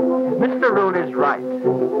 Mr. Rool is right.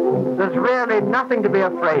 There's really nothing to be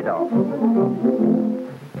afraid of.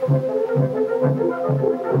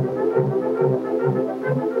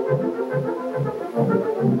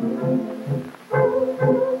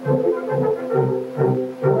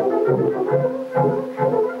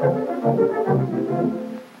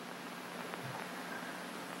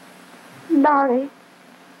 Laurie,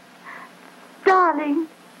 darling,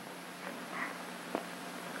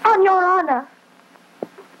 on your honor,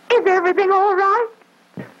 is everything all right?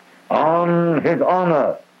 On his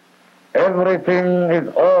honor, everything is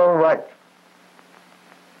all right.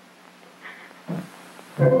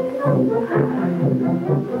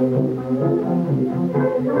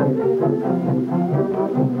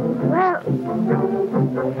 Well,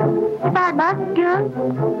 if I must go,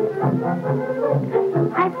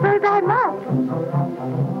 I suppose I must.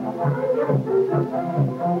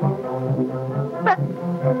 But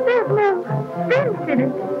there's no sense in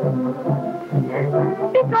it.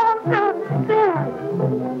 It's all so absurd.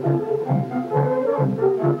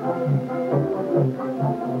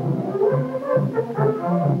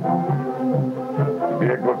 Be a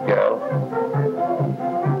good girl.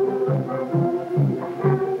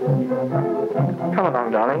 Come along,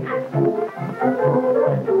 darling.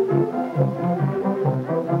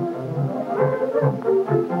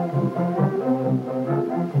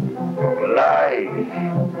 Lies.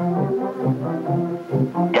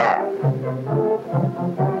 Yeah.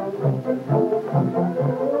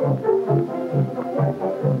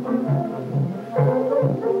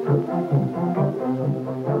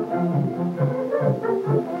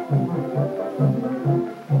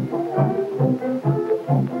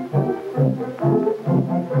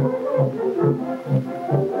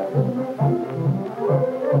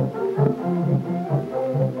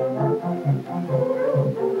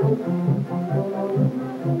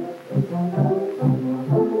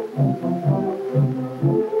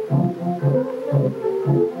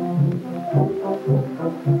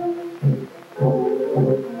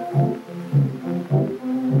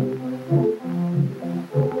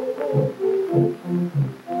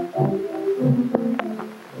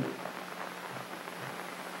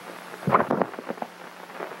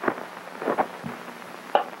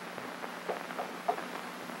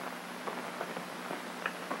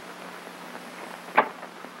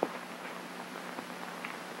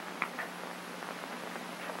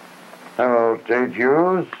 St.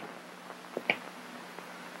 Hughes?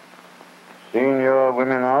 Seen your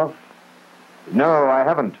women off? No, I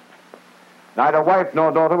haven't. Neither wife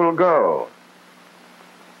nor daughter will go.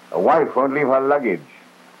 The wife won't leave her luggage,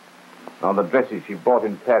 nor the dresses she bought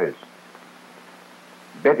in Paris.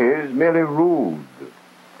 Betty's merely ruled.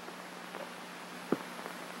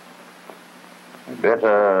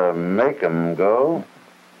 Better make 'em go.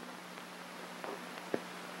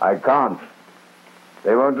 I can't.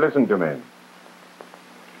 They won't listen to me.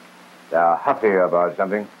 They're huffy about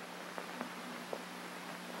something.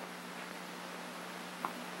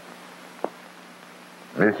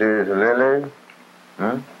 Mrs. Lily?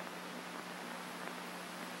 Huh?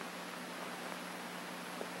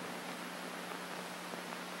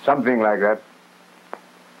 Something like that.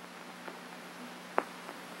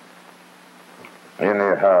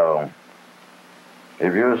 Anyhow,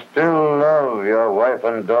 if you still love your wife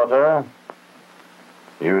and daughter,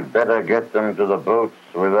 you'd better get them to the boats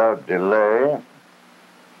without delay.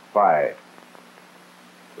 Why?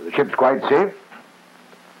 The ship's quite safe?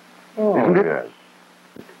 Oh, Isn't it? yes.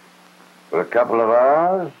 For a couple of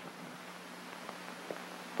hours?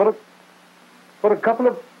 For a couple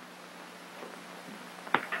of...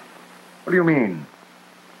 What do you mean?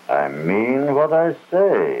 I mean what I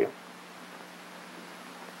say.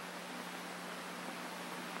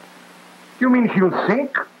 You mean she'll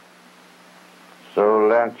sink? So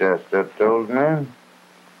Lanchester told me.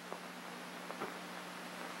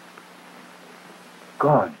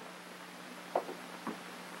 God.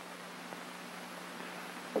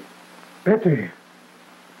 Betty.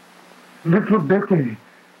 Little Betty.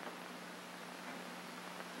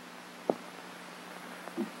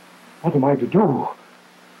 What am I to do?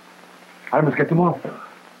 I must get them off.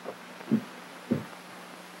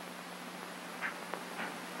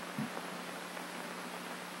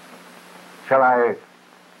 Shall I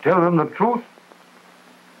tell them the truth?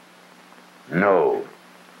 No.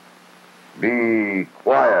 Be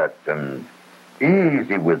quiet and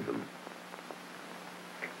easy with them.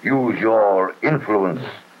 Use your influence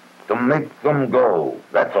to make them go.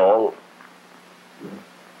 That's all.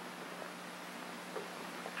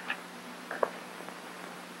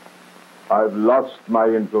 I've lost my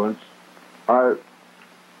influence.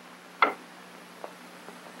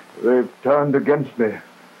 They've turned against me.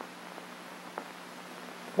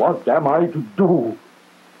 What am I to do?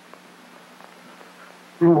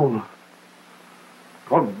 Rool,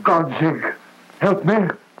 for God's sake, help me.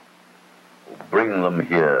 Bring them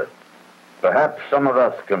here. Perhaps some of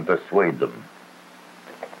us can persuade them.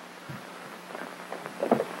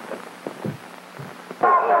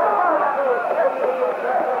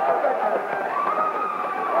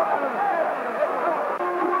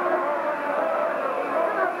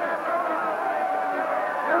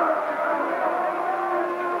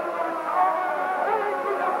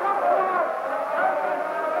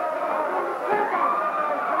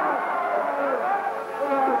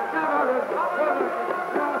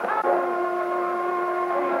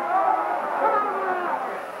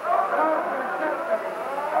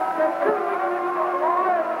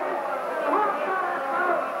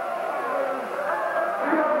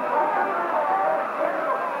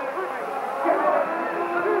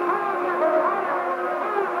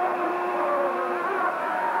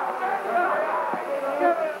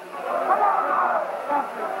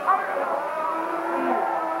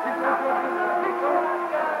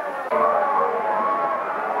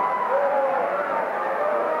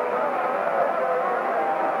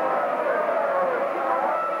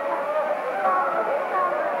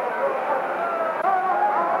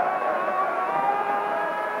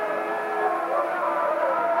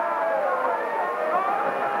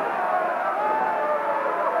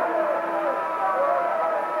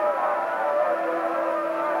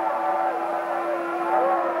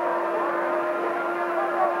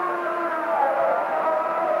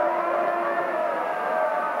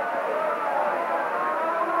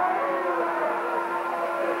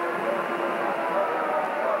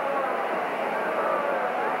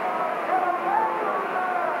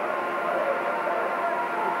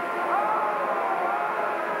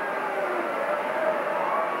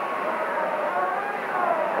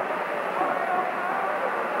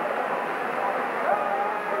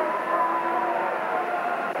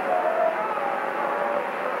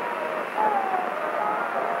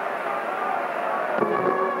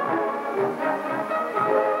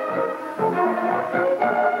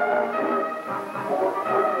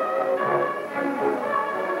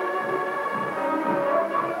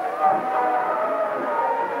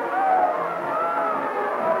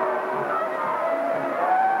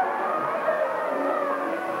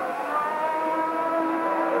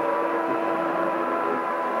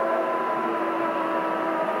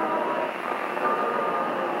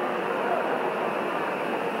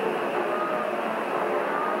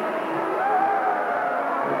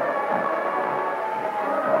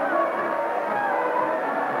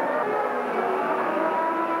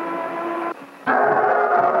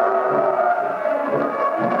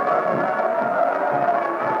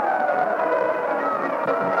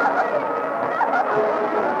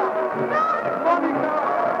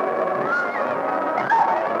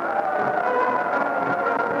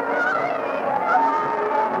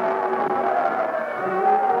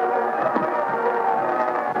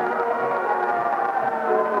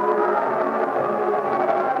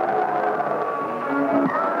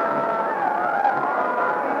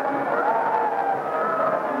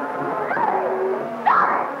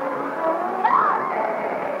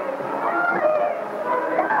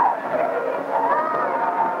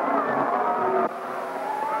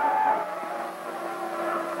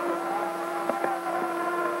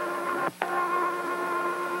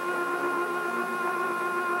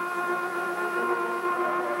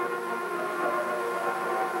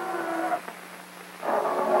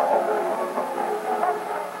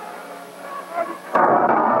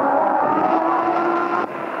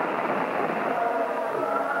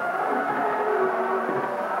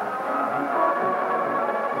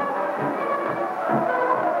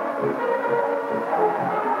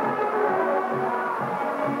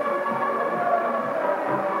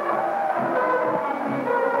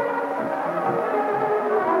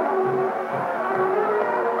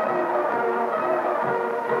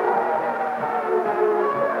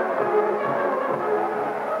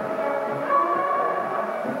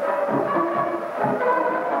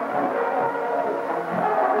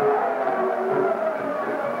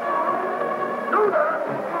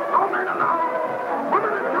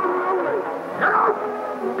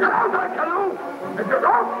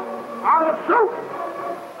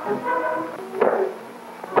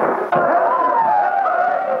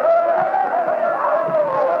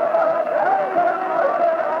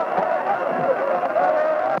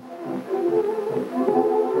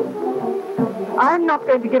 I'm not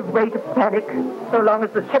going to give way to panic so long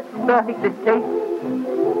as the ship's perfectly safe.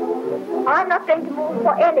 I'm not going to move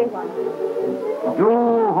for anyone. Do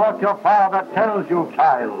what your father tells you,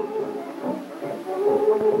 child.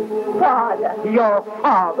 Father. Your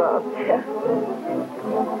father.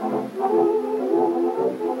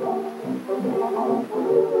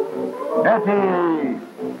 Betty,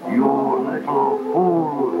 you little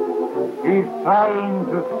fool. He's trying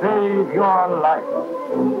to save your life.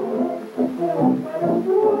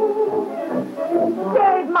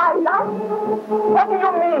 Save my life? What do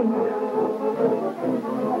you mean?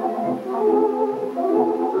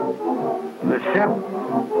 The ship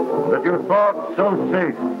that you thought so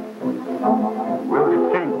safe will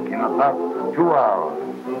sink in about 2 hours.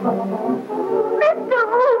 Mr.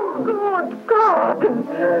 Rool, good God!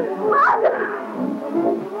 Mother!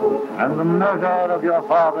 And the measure of your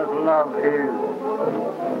father's love is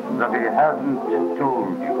that he hasn't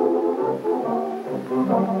told you.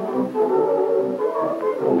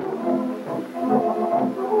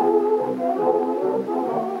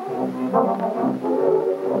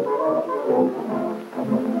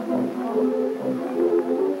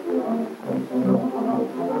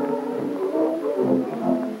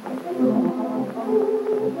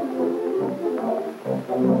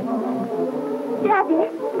 Daddy?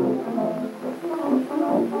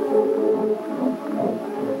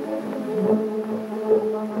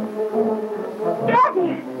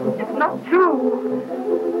 Daddy! It's not true.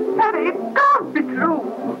 Daddy, it can't be true.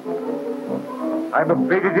 I'm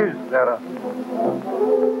afraid it is, Sarah.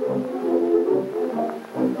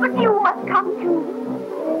 But you must come too.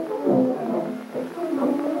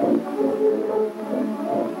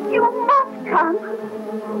 You must come.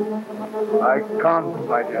 I can't,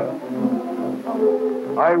 my dear.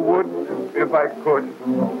 I would if I could.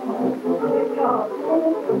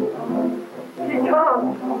 She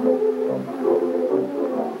can't.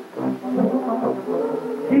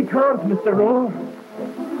 He can't, Mr. Rool.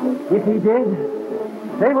 If he did,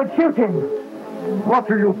 they would shoot him. What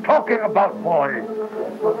are you talking about, boy?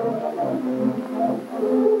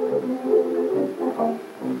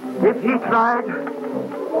 If he tried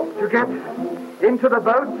to get into the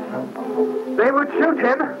boat, they would shoot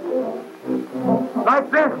him like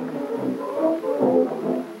this.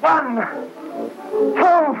 1, 2,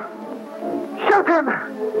 shoot him!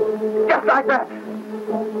 Just like that.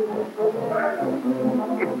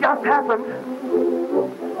 It just happened.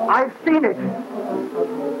 I've seen it.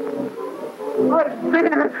 I've seen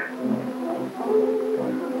it.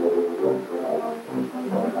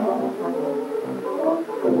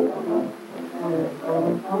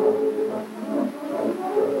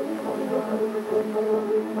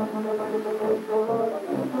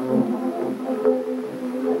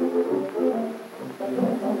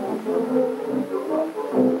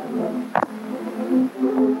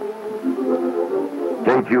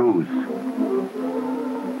 Take yours.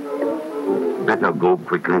 Better go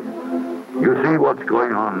quickly. You see what's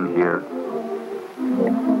going on here.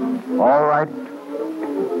 All right.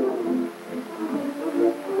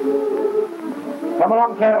 Come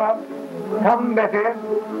along, Sarah. Come, Betty.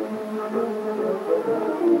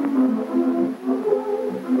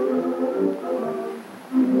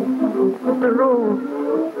 The Rool.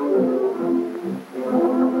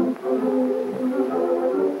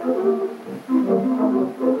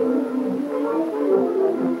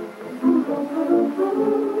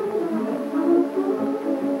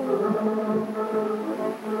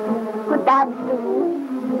 Goodbye, Mr. Rool.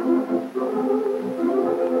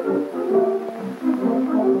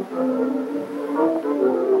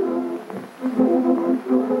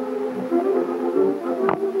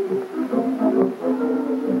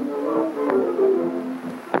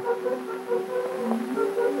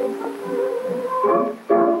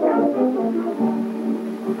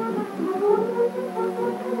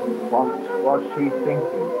 What was she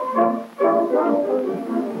thinking?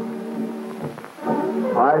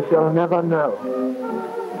 I shall never know.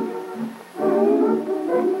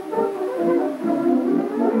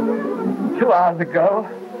 Two hours ago,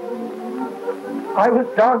 I was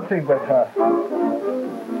dancing with her.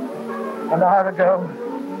 An hour ago,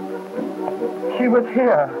 she was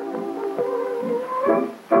here.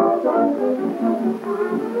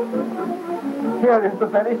 Here is the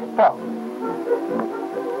very spot.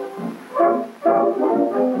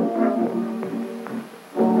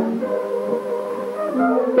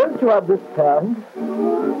 Don't you understand?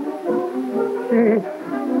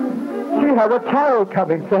 She had a child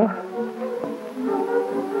coming, sir.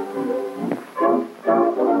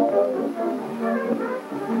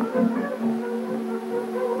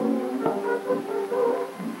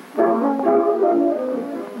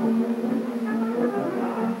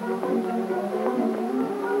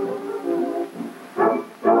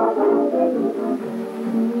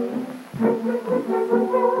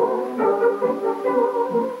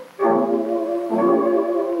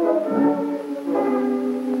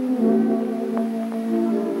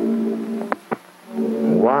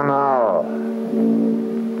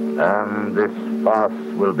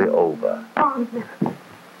 Will be over.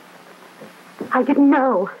 I didn't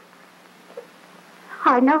know.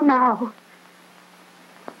 I know now.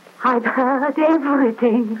 I've heard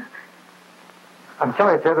everything. I'm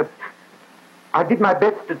sorry, sir, but I did my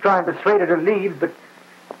best to try and persuade her to leave, but...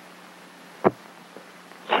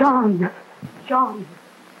 John,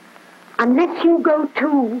 unless you go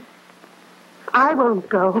too, I won't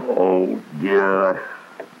go. Oh, dear.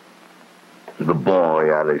 The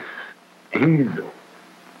boy, Alice. He's...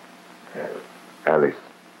 Alice,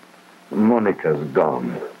 Monica's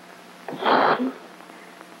gone.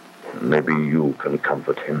 Maybe you can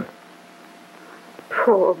comfort him.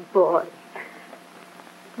 Poor boy.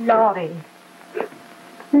 Laurie.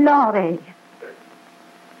 My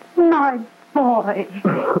boy.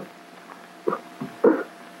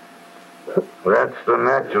 That's the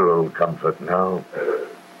natural comfort now.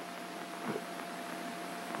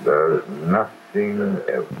 There's nothing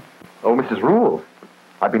else. Oh, Mrs. Rool,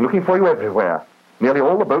 I've been looking for you everywhere. Nearly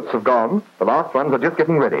all the boats have gone. The last ones are just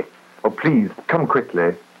getting ready. Oh, please, come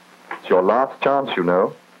quickly. It's your last chance, you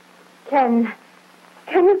know. Can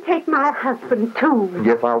you take my husband, too?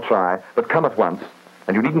 Yes, I'll try. But come at once.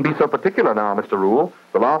 And you needn't be so particular now, Mr. Rool.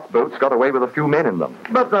 The last boats got away with a few men in them.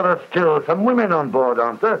 But there are still some women on board,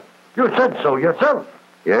 aren't there? You said so yourself.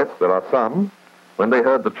 Yes, there are some. When they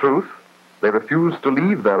heard the truth, they refused to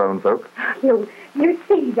leave their own folk. You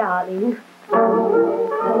see, darling.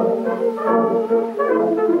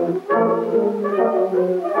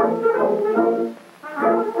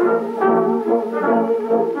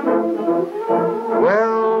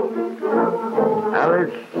 Well,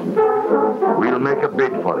 Alice, we'll make a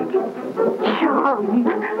bid for it. John.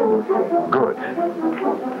 Good.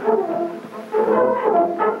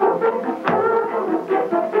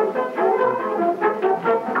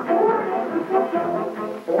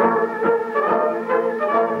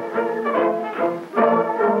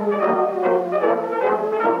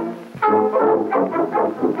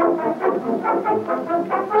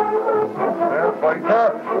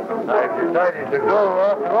 I've decided to go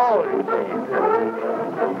after all, you see.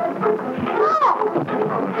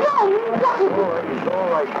 Oh, it's all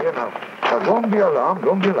right here now. Now, don't be alarmed.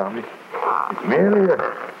 It's merely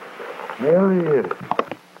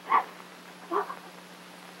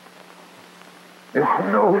It's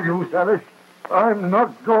no use, Alice. I'm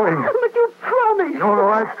not going. But you promised. No,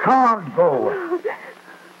 I can't go.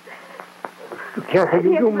 You can't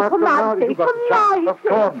you must allow it. Of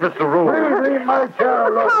course, Mr. Rool. Please leave my chair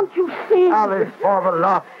alone. Can't you see? Alice, for the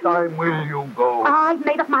last time, will you go? I've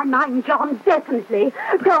made up my mind, John, definitely.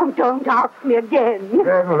 Don't ask me again.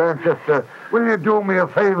 Then, Lanchester, will you do me a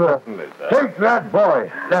favor? Certainly, sir. Take that boy.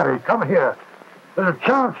 Larry, come here. There's a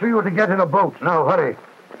chance for you to get in a boat. Now, hurry.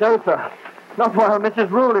 No, sir. Not while Mrs.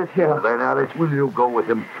 Rool is here. Then, Alice, will you go with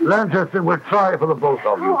him? Lanchester will try for the both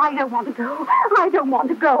of you. Oh, I don't want to go. I don't want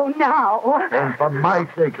to go now. And for my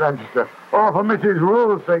sake, Lanchester, or for Mrs.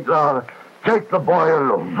 Rool's sake, Laura, take the boy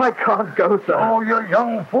alone. I can't go, sir. Oh, you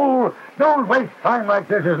young fool. Don't waste time like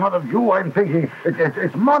this. It's not of you I'm thinking.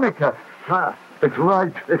 It's Monica. It's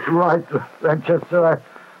right, Lanchester.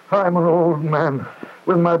 I'm an old man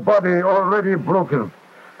with my body already broken.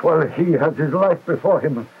 Well, he has his life before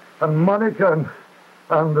him. And Monica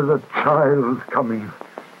and there's a child coming.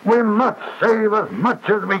 We must save as much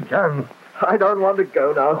as we can. I don't want to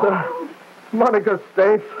go now, sir. Monica's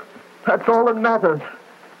safe. That's all that matters.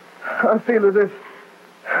 I feel as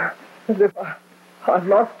if I've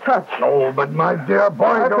lost touch. Oh, but my dear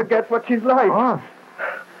boy, I forget what she's like. Huh?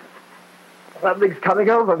 Something's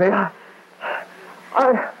coming over me.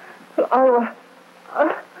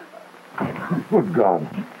 Good God.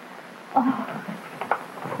 Oh,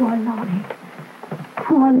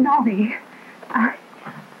 poor Laurie.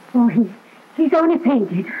 He's only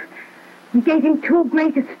fainted. We gave him too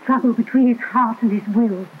great a struggle between his heart and his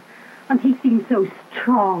will. And he seemed so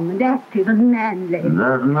strong and active and manly.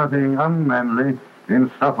 There's nothing unmanly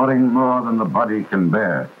in suffering more than the body can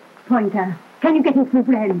bear. Pointer, can you get him some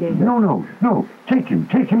brandy? No. Take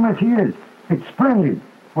him as he is. It's splendid.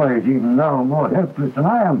 Why, he's even now more helpless than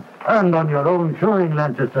I am. And on your own showing,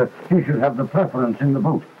 Lanchester, he should have the preference in the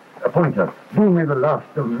boat. Pointer, do me the last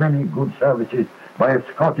of many good services by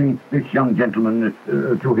escorting this young gentleman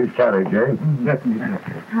to his carriage, eh? Definitely.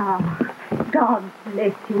 Oh, God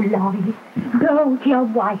bless you, Laurie. Go to your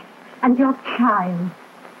wife and your child.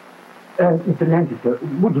 Mr. Lanchester,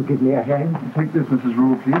 would you give me a hand? Take this, Mrs.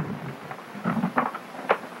 Rool, please.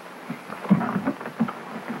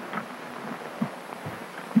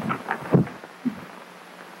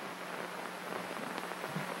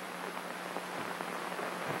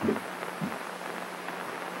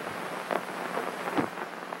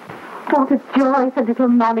 What a joy for little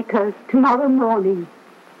Monica's tomorrow morning.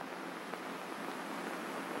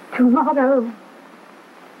 Tomorrow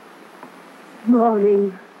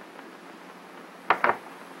morning.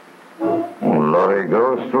 Laurie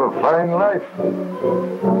goes to a fine life.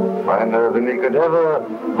 Finer than he could ever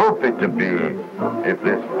hope it to be if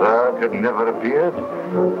this berg had never appeared.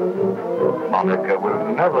 Monica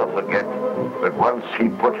will never forget that once he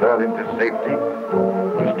put her into safety,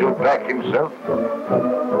 he stood back himself.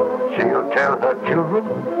 She'll tell her children.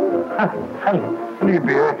 He'll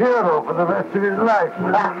be a hero for the rest of his life.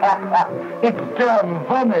 It's damn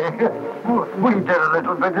funny. We did a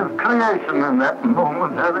little bit of creation in that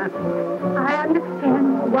moment, Alice. I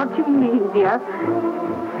understand what you mean, dear.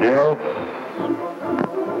 Yes,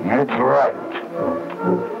 that's right.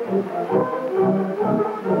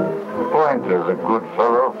 Pointer's a good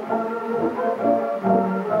fellow.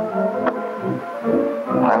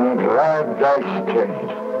 I'm glad I stayed.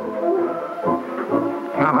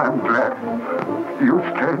 And I'm glad you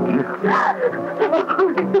stayed here.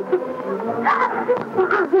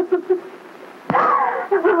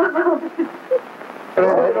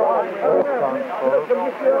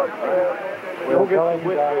 We'll going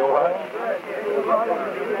with you, all right?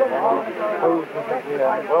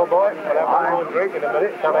 Well, boy, we'll have one more drink in a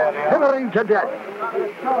minute. Come out here. Shivering to death.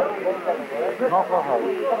 Knock a hole.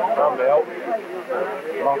 Come, Bill.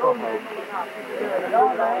 Knock a hole.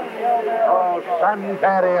 Oh,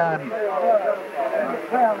 Santarian.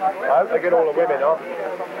 I hope they get all the women off.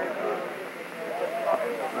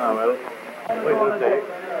 Oh, well. We will see.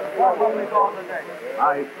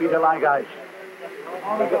 My feet are like ice.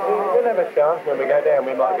 We'll have a chance when we go down.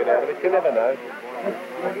 We might get out of it. You never know.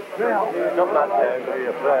 Not much down to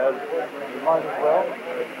your prayers. You might as well.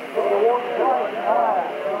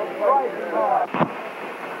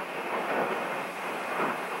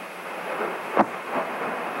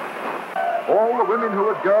 All the women who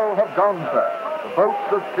would go have gone, sir. The boats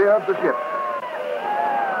have cleared the ship.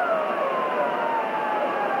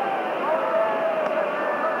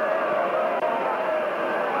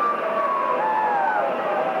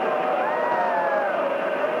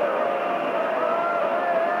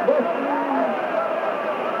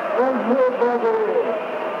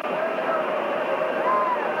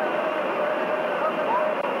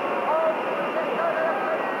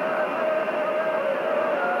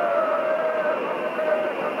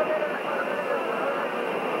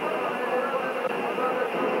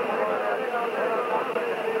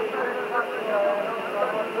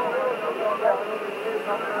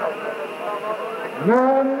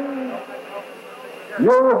 Men,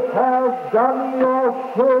 you have done your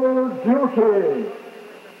full duty.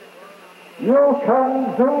 You can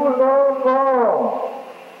do no more.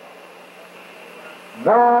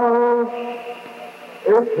 Now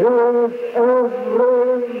it is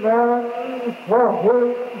every man for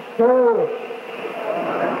himself.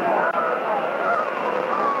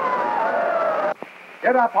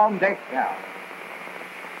 Get up on deck now.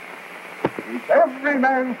 It's every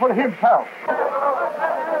man for himself.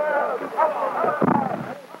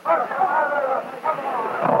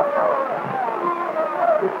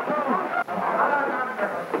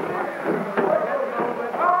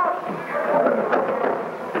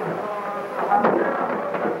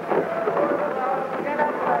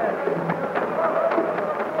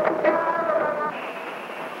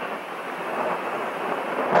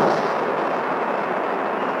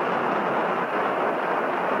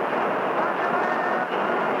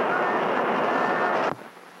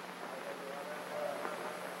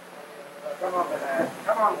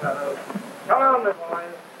 Come on, fellows. Come on, my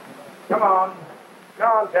boys. Come on.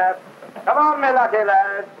 Come on, chaps. Come on, my lucky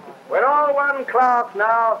lads. We're all one class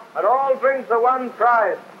now, and all brings the one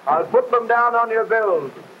prize. I'll put them down on your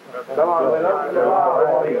bills. Come on, Willard. And we'll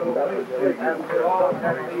all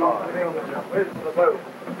carry the boat.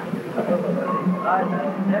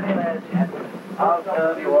 I'll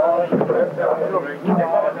serve you all.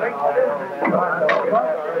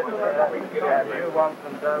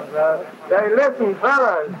 Say, listen,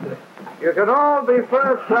 fellas. You can all be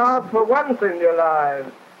first class for once in your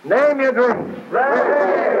lives. Name your drinks.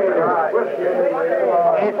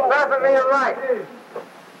 It's perfectly right.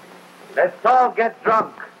 Let's all get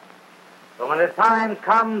drunk. So when the time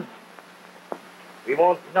comes, we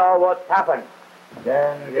won't know what's happened.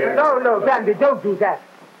 No, Dandy, don't do that.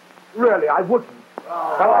 Really, I wouldn't.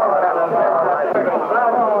 Come on, fellas.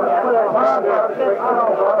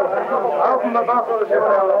 Open the bottles, you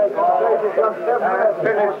fellas.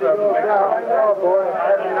 Finish them.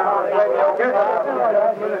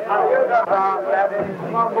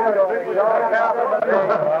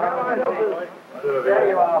 There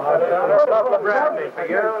you are. A bottle of brandy for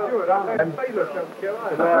you. And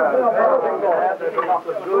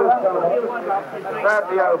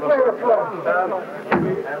brandy over.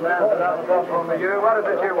 And there's another bottle for you. What is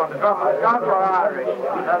it you want? Scotch or Irish?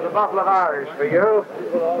 There's a bottle of Irish for you.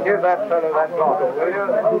 Give that fellow that bottle, will you?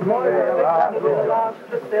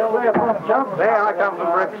 There, I come from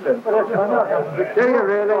Brixton. Do you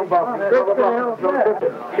really?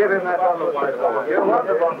 Give him that bottle of white wine. You want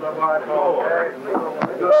the bottle of white wine?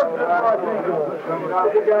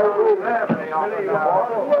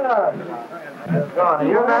 Gone.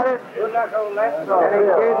 You got it? Any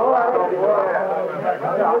kids?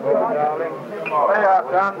 Darling. They are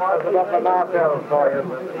done. There's a bottle of Martell for you.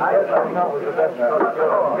 I don't know what the best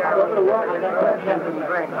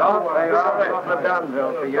drink. Oh, they are a bottle of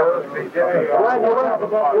Dunville for you.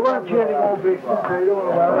 You weren't cheering old Brixton, so you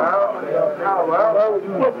don't know. No, well,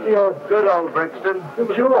 what's your good old Brixton?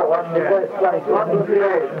 Sure, what's the best place?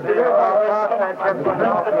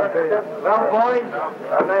 Well, boys,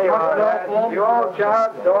 and there you are. You all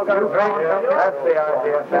charge, all go drink. That's the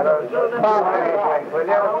idea, fellows. Pass me a drink, will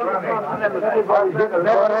you?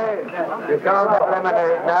 Lemonade. You can't have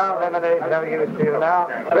lemonade now. Lemonade's no use to you now.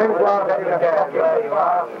 Drink while you can. There you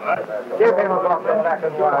are. Give him a bottle of black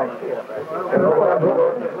and white.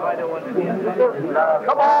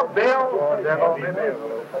 Come on, Bill.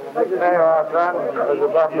 There you are, son. There's a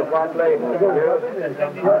bottle of white label for you.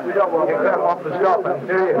 You don't want to stop it,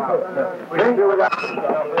 do you? Drink it without...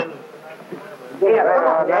 Here,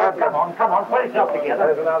 come on, put yourself together.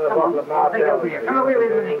 There's another bottle of Martell. Come over here,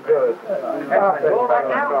 everything. Good. All right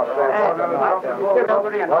now? Get over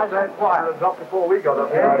here, nice and quiet. Not before we got up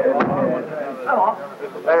here. Come on.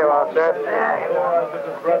 There you are, sir. There you are.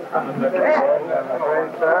 Drink,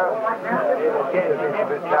 sir. Give him a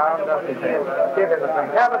bit down, doesn't he? Give him a drink.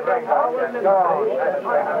 Have a drink. Go on.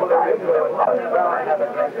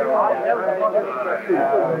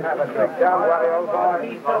 Have a drink. Don't worry, old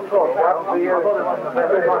boy. What for you?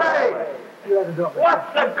 Hey! What's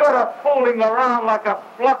the good of fooling around like a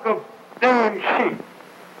flock of damn sheep?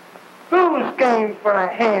 Who's game for a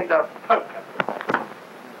hand of poker?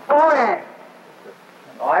 Oh, yeah.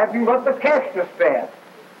 I haven't got the cash to spare.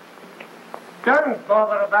 Don't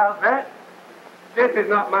bother about that. This is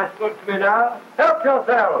not much good to me now. Help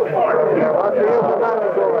yourself.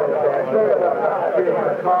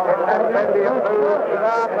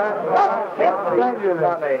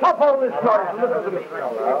 Stop all this noise and listen to me.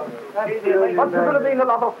 What's the good of being a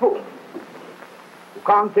lot of fools? You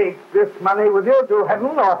can't take this money with you to heaven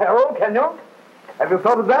or hell, can you? Have you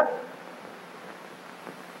thought of that?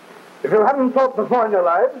 If you haven't thought before in your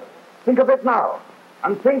lives, think of it now.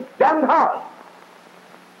 And think damn hard.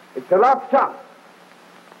 It's your last chance.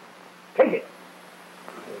 Take it.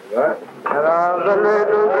 Another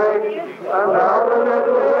little ring, another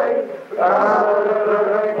little ring, another little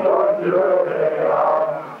ring,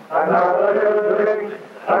 another little ring,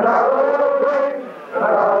 another little ring,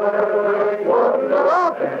 another little ring.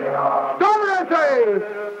 Don't I say?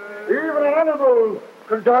 Even animals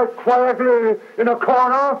can die quietly in a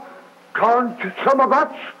corner. Can't some of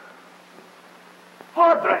us?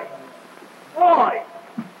 Hardly. Why?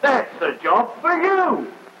 That's a job for you.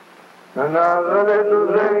 Another little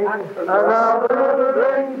ring, another little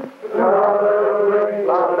ring, another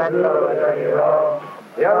little ring.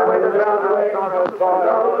 The other way to down.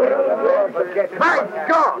 My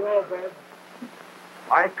God!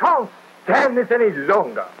 I can't stand this any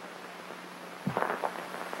longer.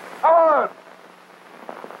 On!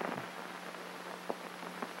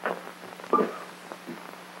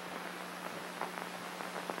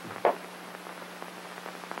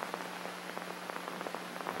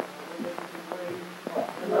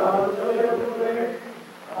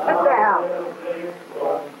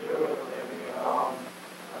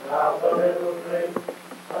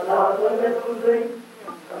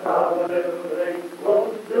 Another little thing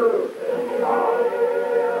won't do.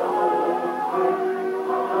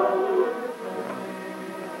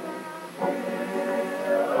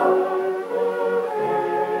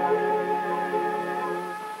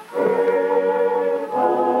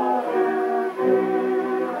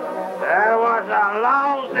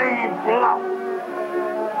 bluff.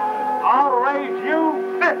 I'll raise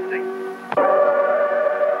you 50.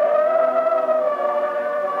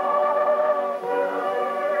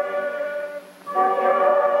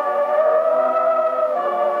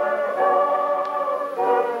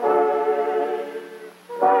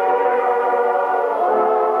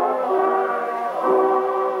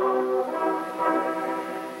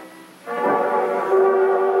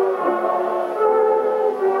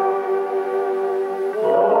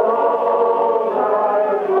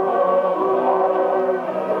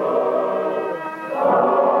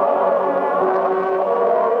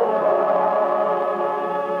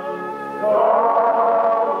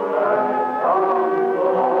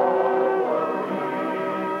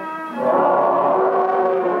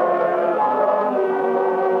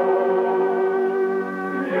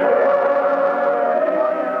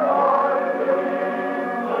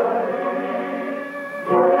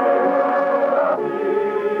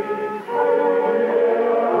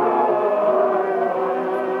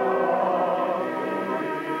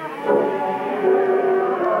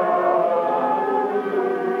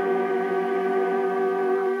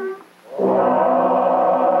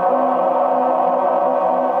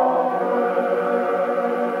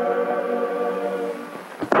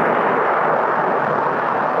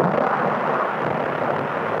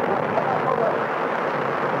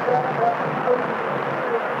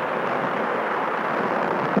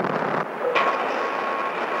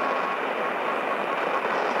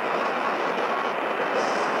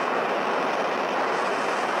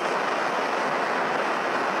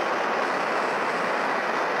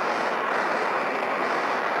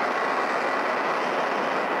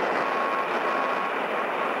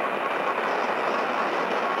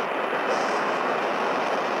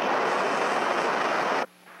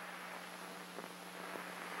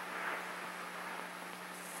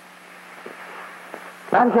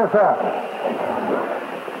 Thank you, sir.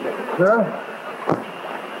 Sir,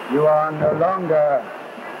 you are no longer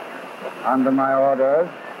under my orders,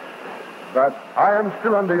 but I am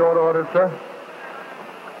still under your orders, sir.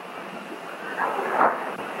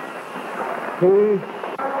 he...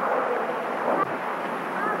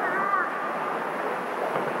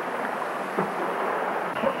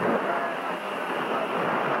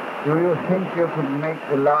 Do you think you could make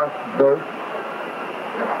the last boat?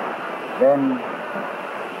 Then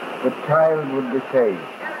the child would be saved.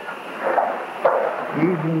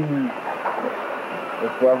 Even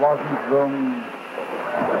if there wasn't room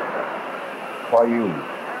for you.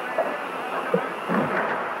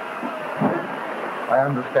 I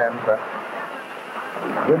understand, sir.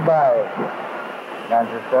 Goodbye,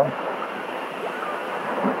 Manchester.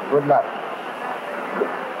 Good luck.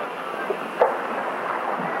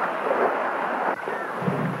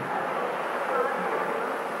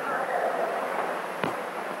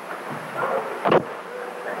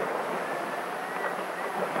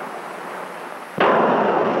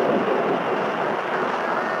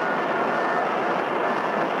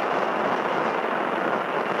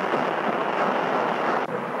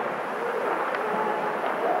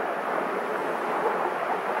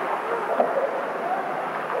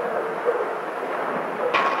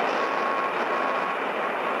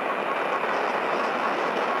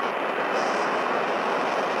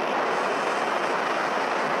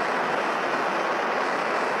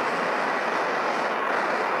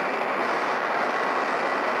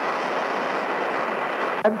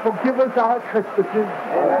 And forgive us our trespasses,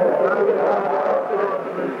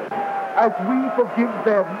 as we forgive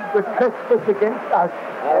them that trespass against us.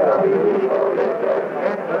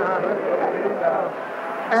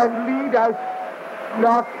 And lead us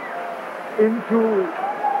not into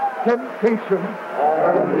temptation,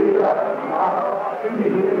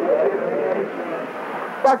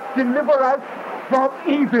 but deliver us from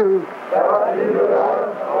evil.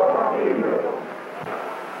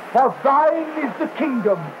 For thine is the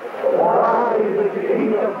kingdom,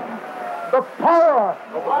 the power,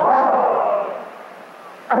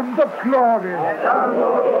 and the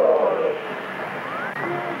glory.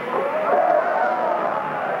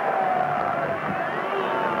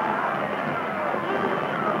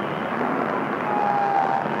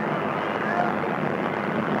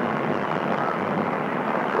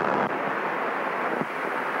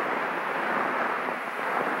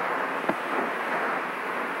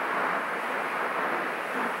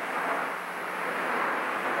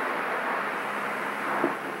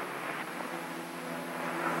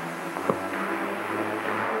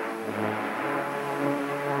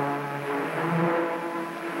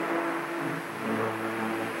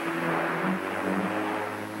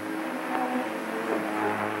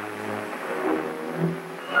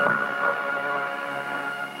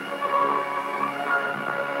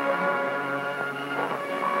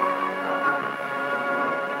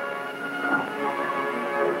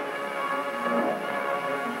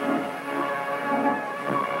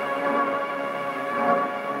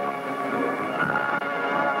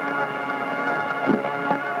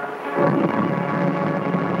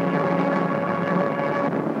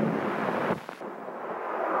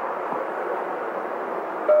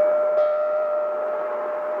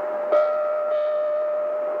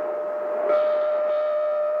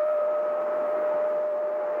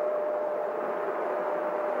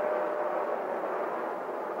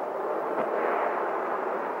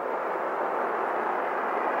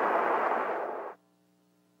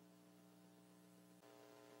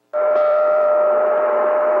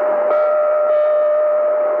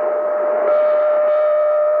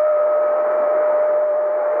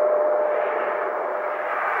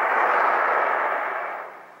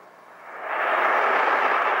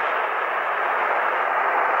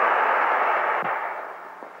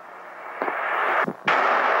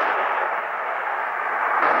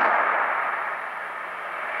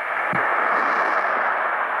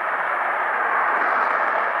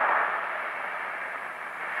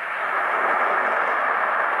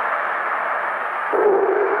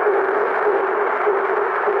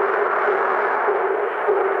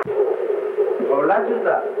 What is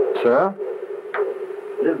that? Sir?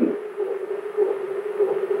 Listen.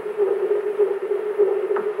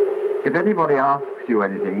 If anybody asks you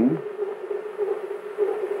anything,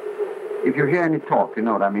 if you hear any talk, you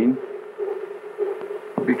know what I mean,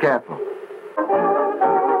 be careful.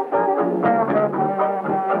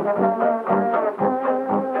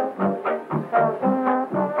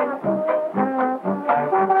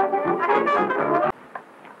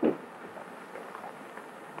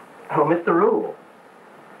 Oh, Mr. Rool.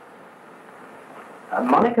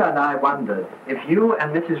 Monica and I wondered if you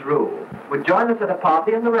and Mrs. Rool would join us at a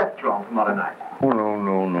party in the restaurant tomorrow night. Oh,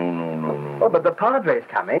 no. Oh, but the Padre's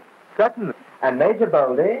coming. Certainly. And Major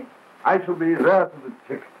Boldy. I shall be there to the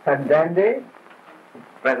tick. And Dandy.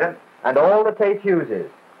 Present? And all the Tate Hugheses.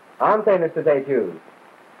 Aren't they, Mr. Tate Hughes?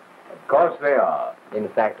 Of course they are. In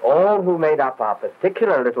fact, all who made up our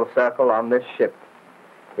particular little circle on this ship.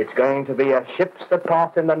 It's going to be a ships that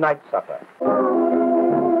pass in the night supper.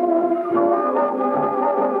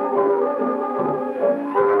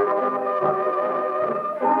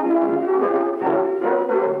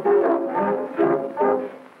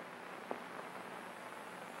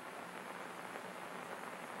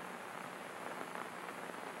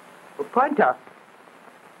 Pointer.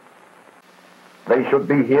 They should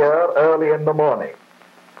be here early in the morning.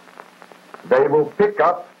 They will pick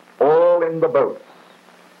up all in the boats.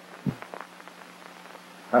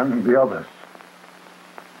 And the others.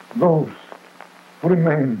 Those who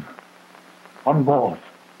remain on board.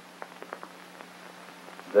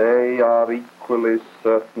 They are equally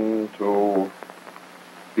certain to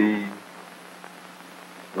be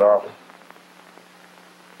lost.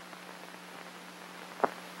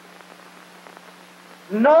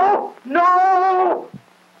 No! No!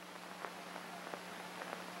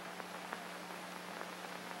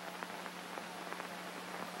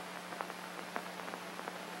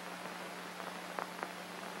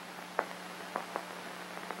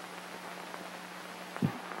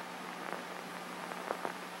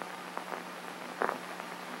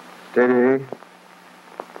 Steady.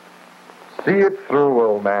 See it through,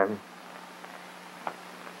 old man.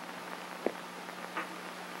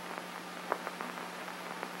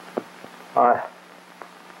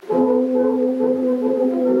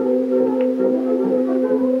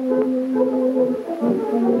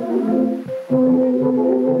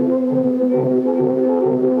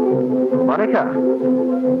 Monica.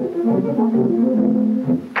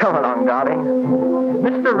 Come along, darling.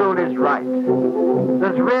 Mr. Rool is right.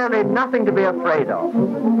 There's really nothing to be afraid of.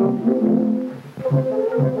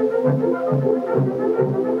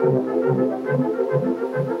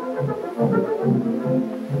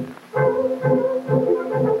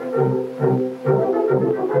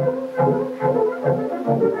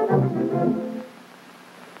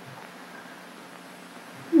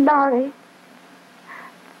 Laurie.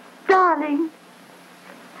 Darling.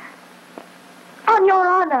 On your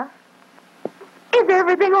honor. Is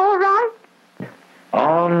everything all right?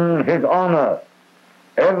 On his honor,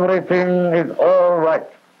 everything is all right.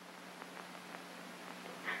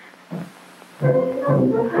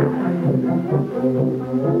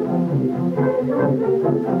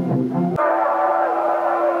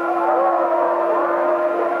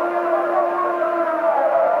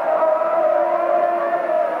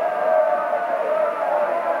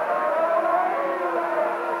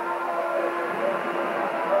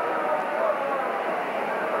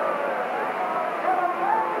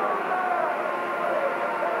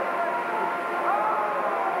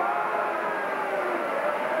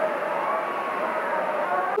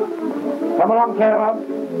 Come along, Clara.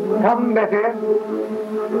 Come, Betty.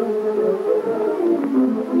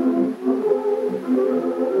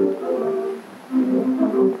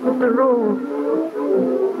 The Rool.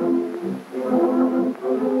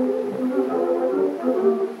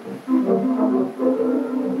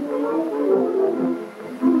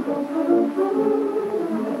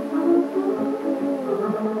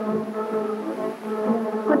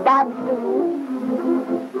 Goodbye, Mr. Rool.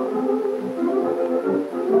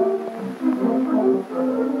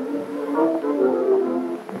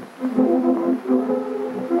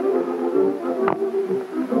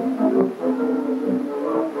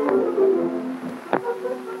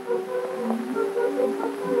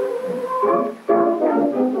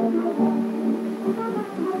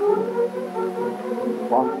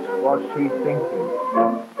 What was she thinking?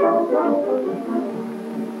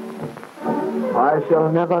 I shall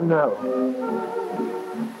never know.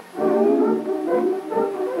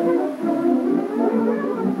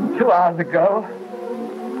 2 hours ago,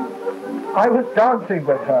 I was dancing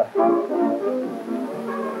with her.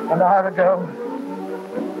 An hour ago,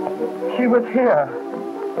 she was here.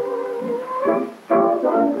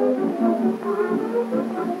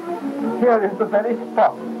 Here is the very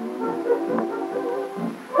spot.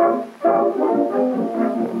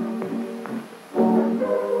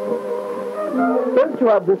 Don't you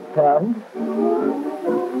understand?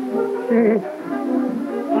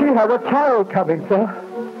 She has a child coming, sir.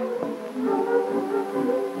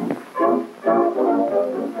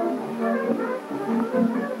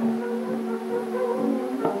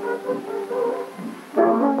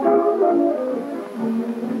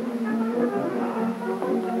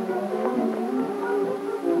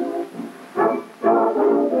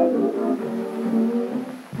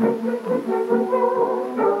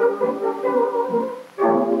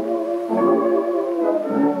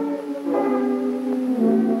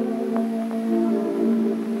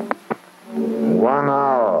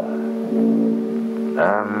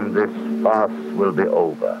 Will be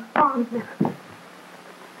over. Oh, no.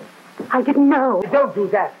 I didn't know. Don't do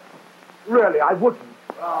that. Really, I wouldn't.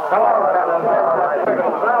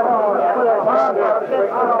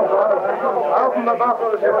 Open the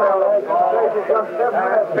bottles, you fellows.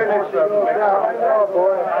 Finish them.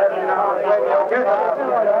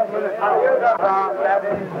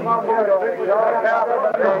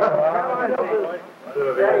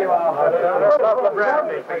 There you are. A bottle of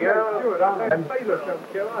brandy for you. And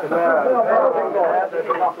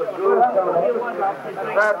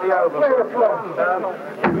brandy over.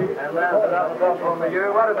 And there's another bottle for you.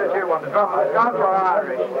 What is it you want? Scotch or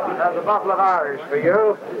Irish? There's a bottle of Irish for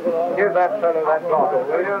you. Give that fellow that bottle,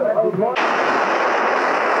 will you?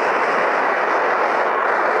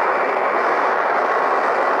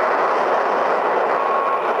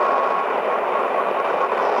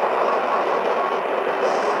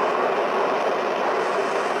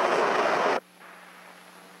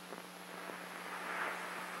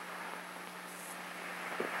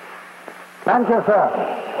 Thank you, sir.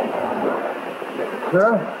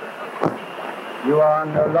 Sir, you are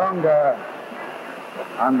no longer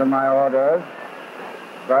under my orders,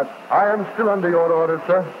 but I am still under your orders,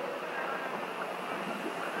 sir.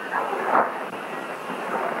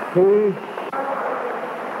 Please.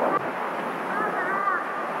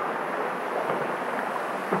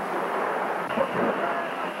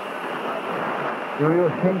 Do you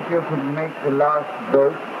think you could make the last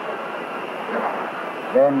boat?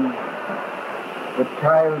 Then the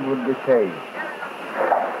child would be saved.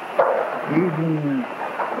 Even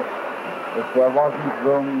if there wasn't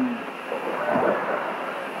room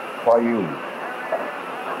for you.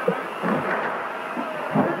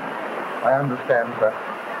 I understand, sir.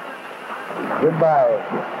 Goodbye,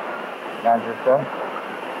 Manchester.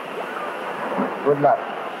 Good luck.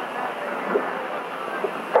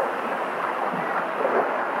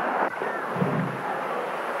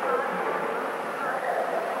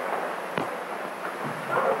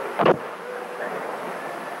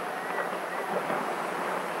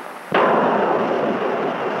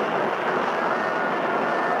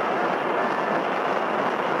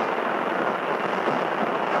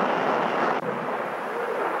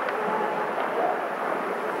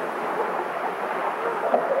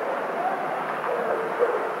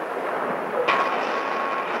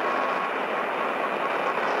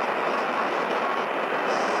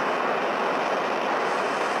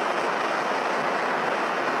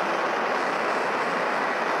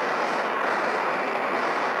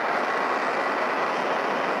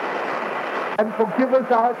 And forgive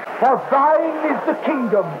us our, for thine is the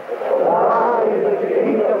kingdom.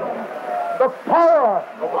 The power.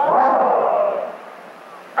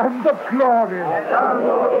 And the glory.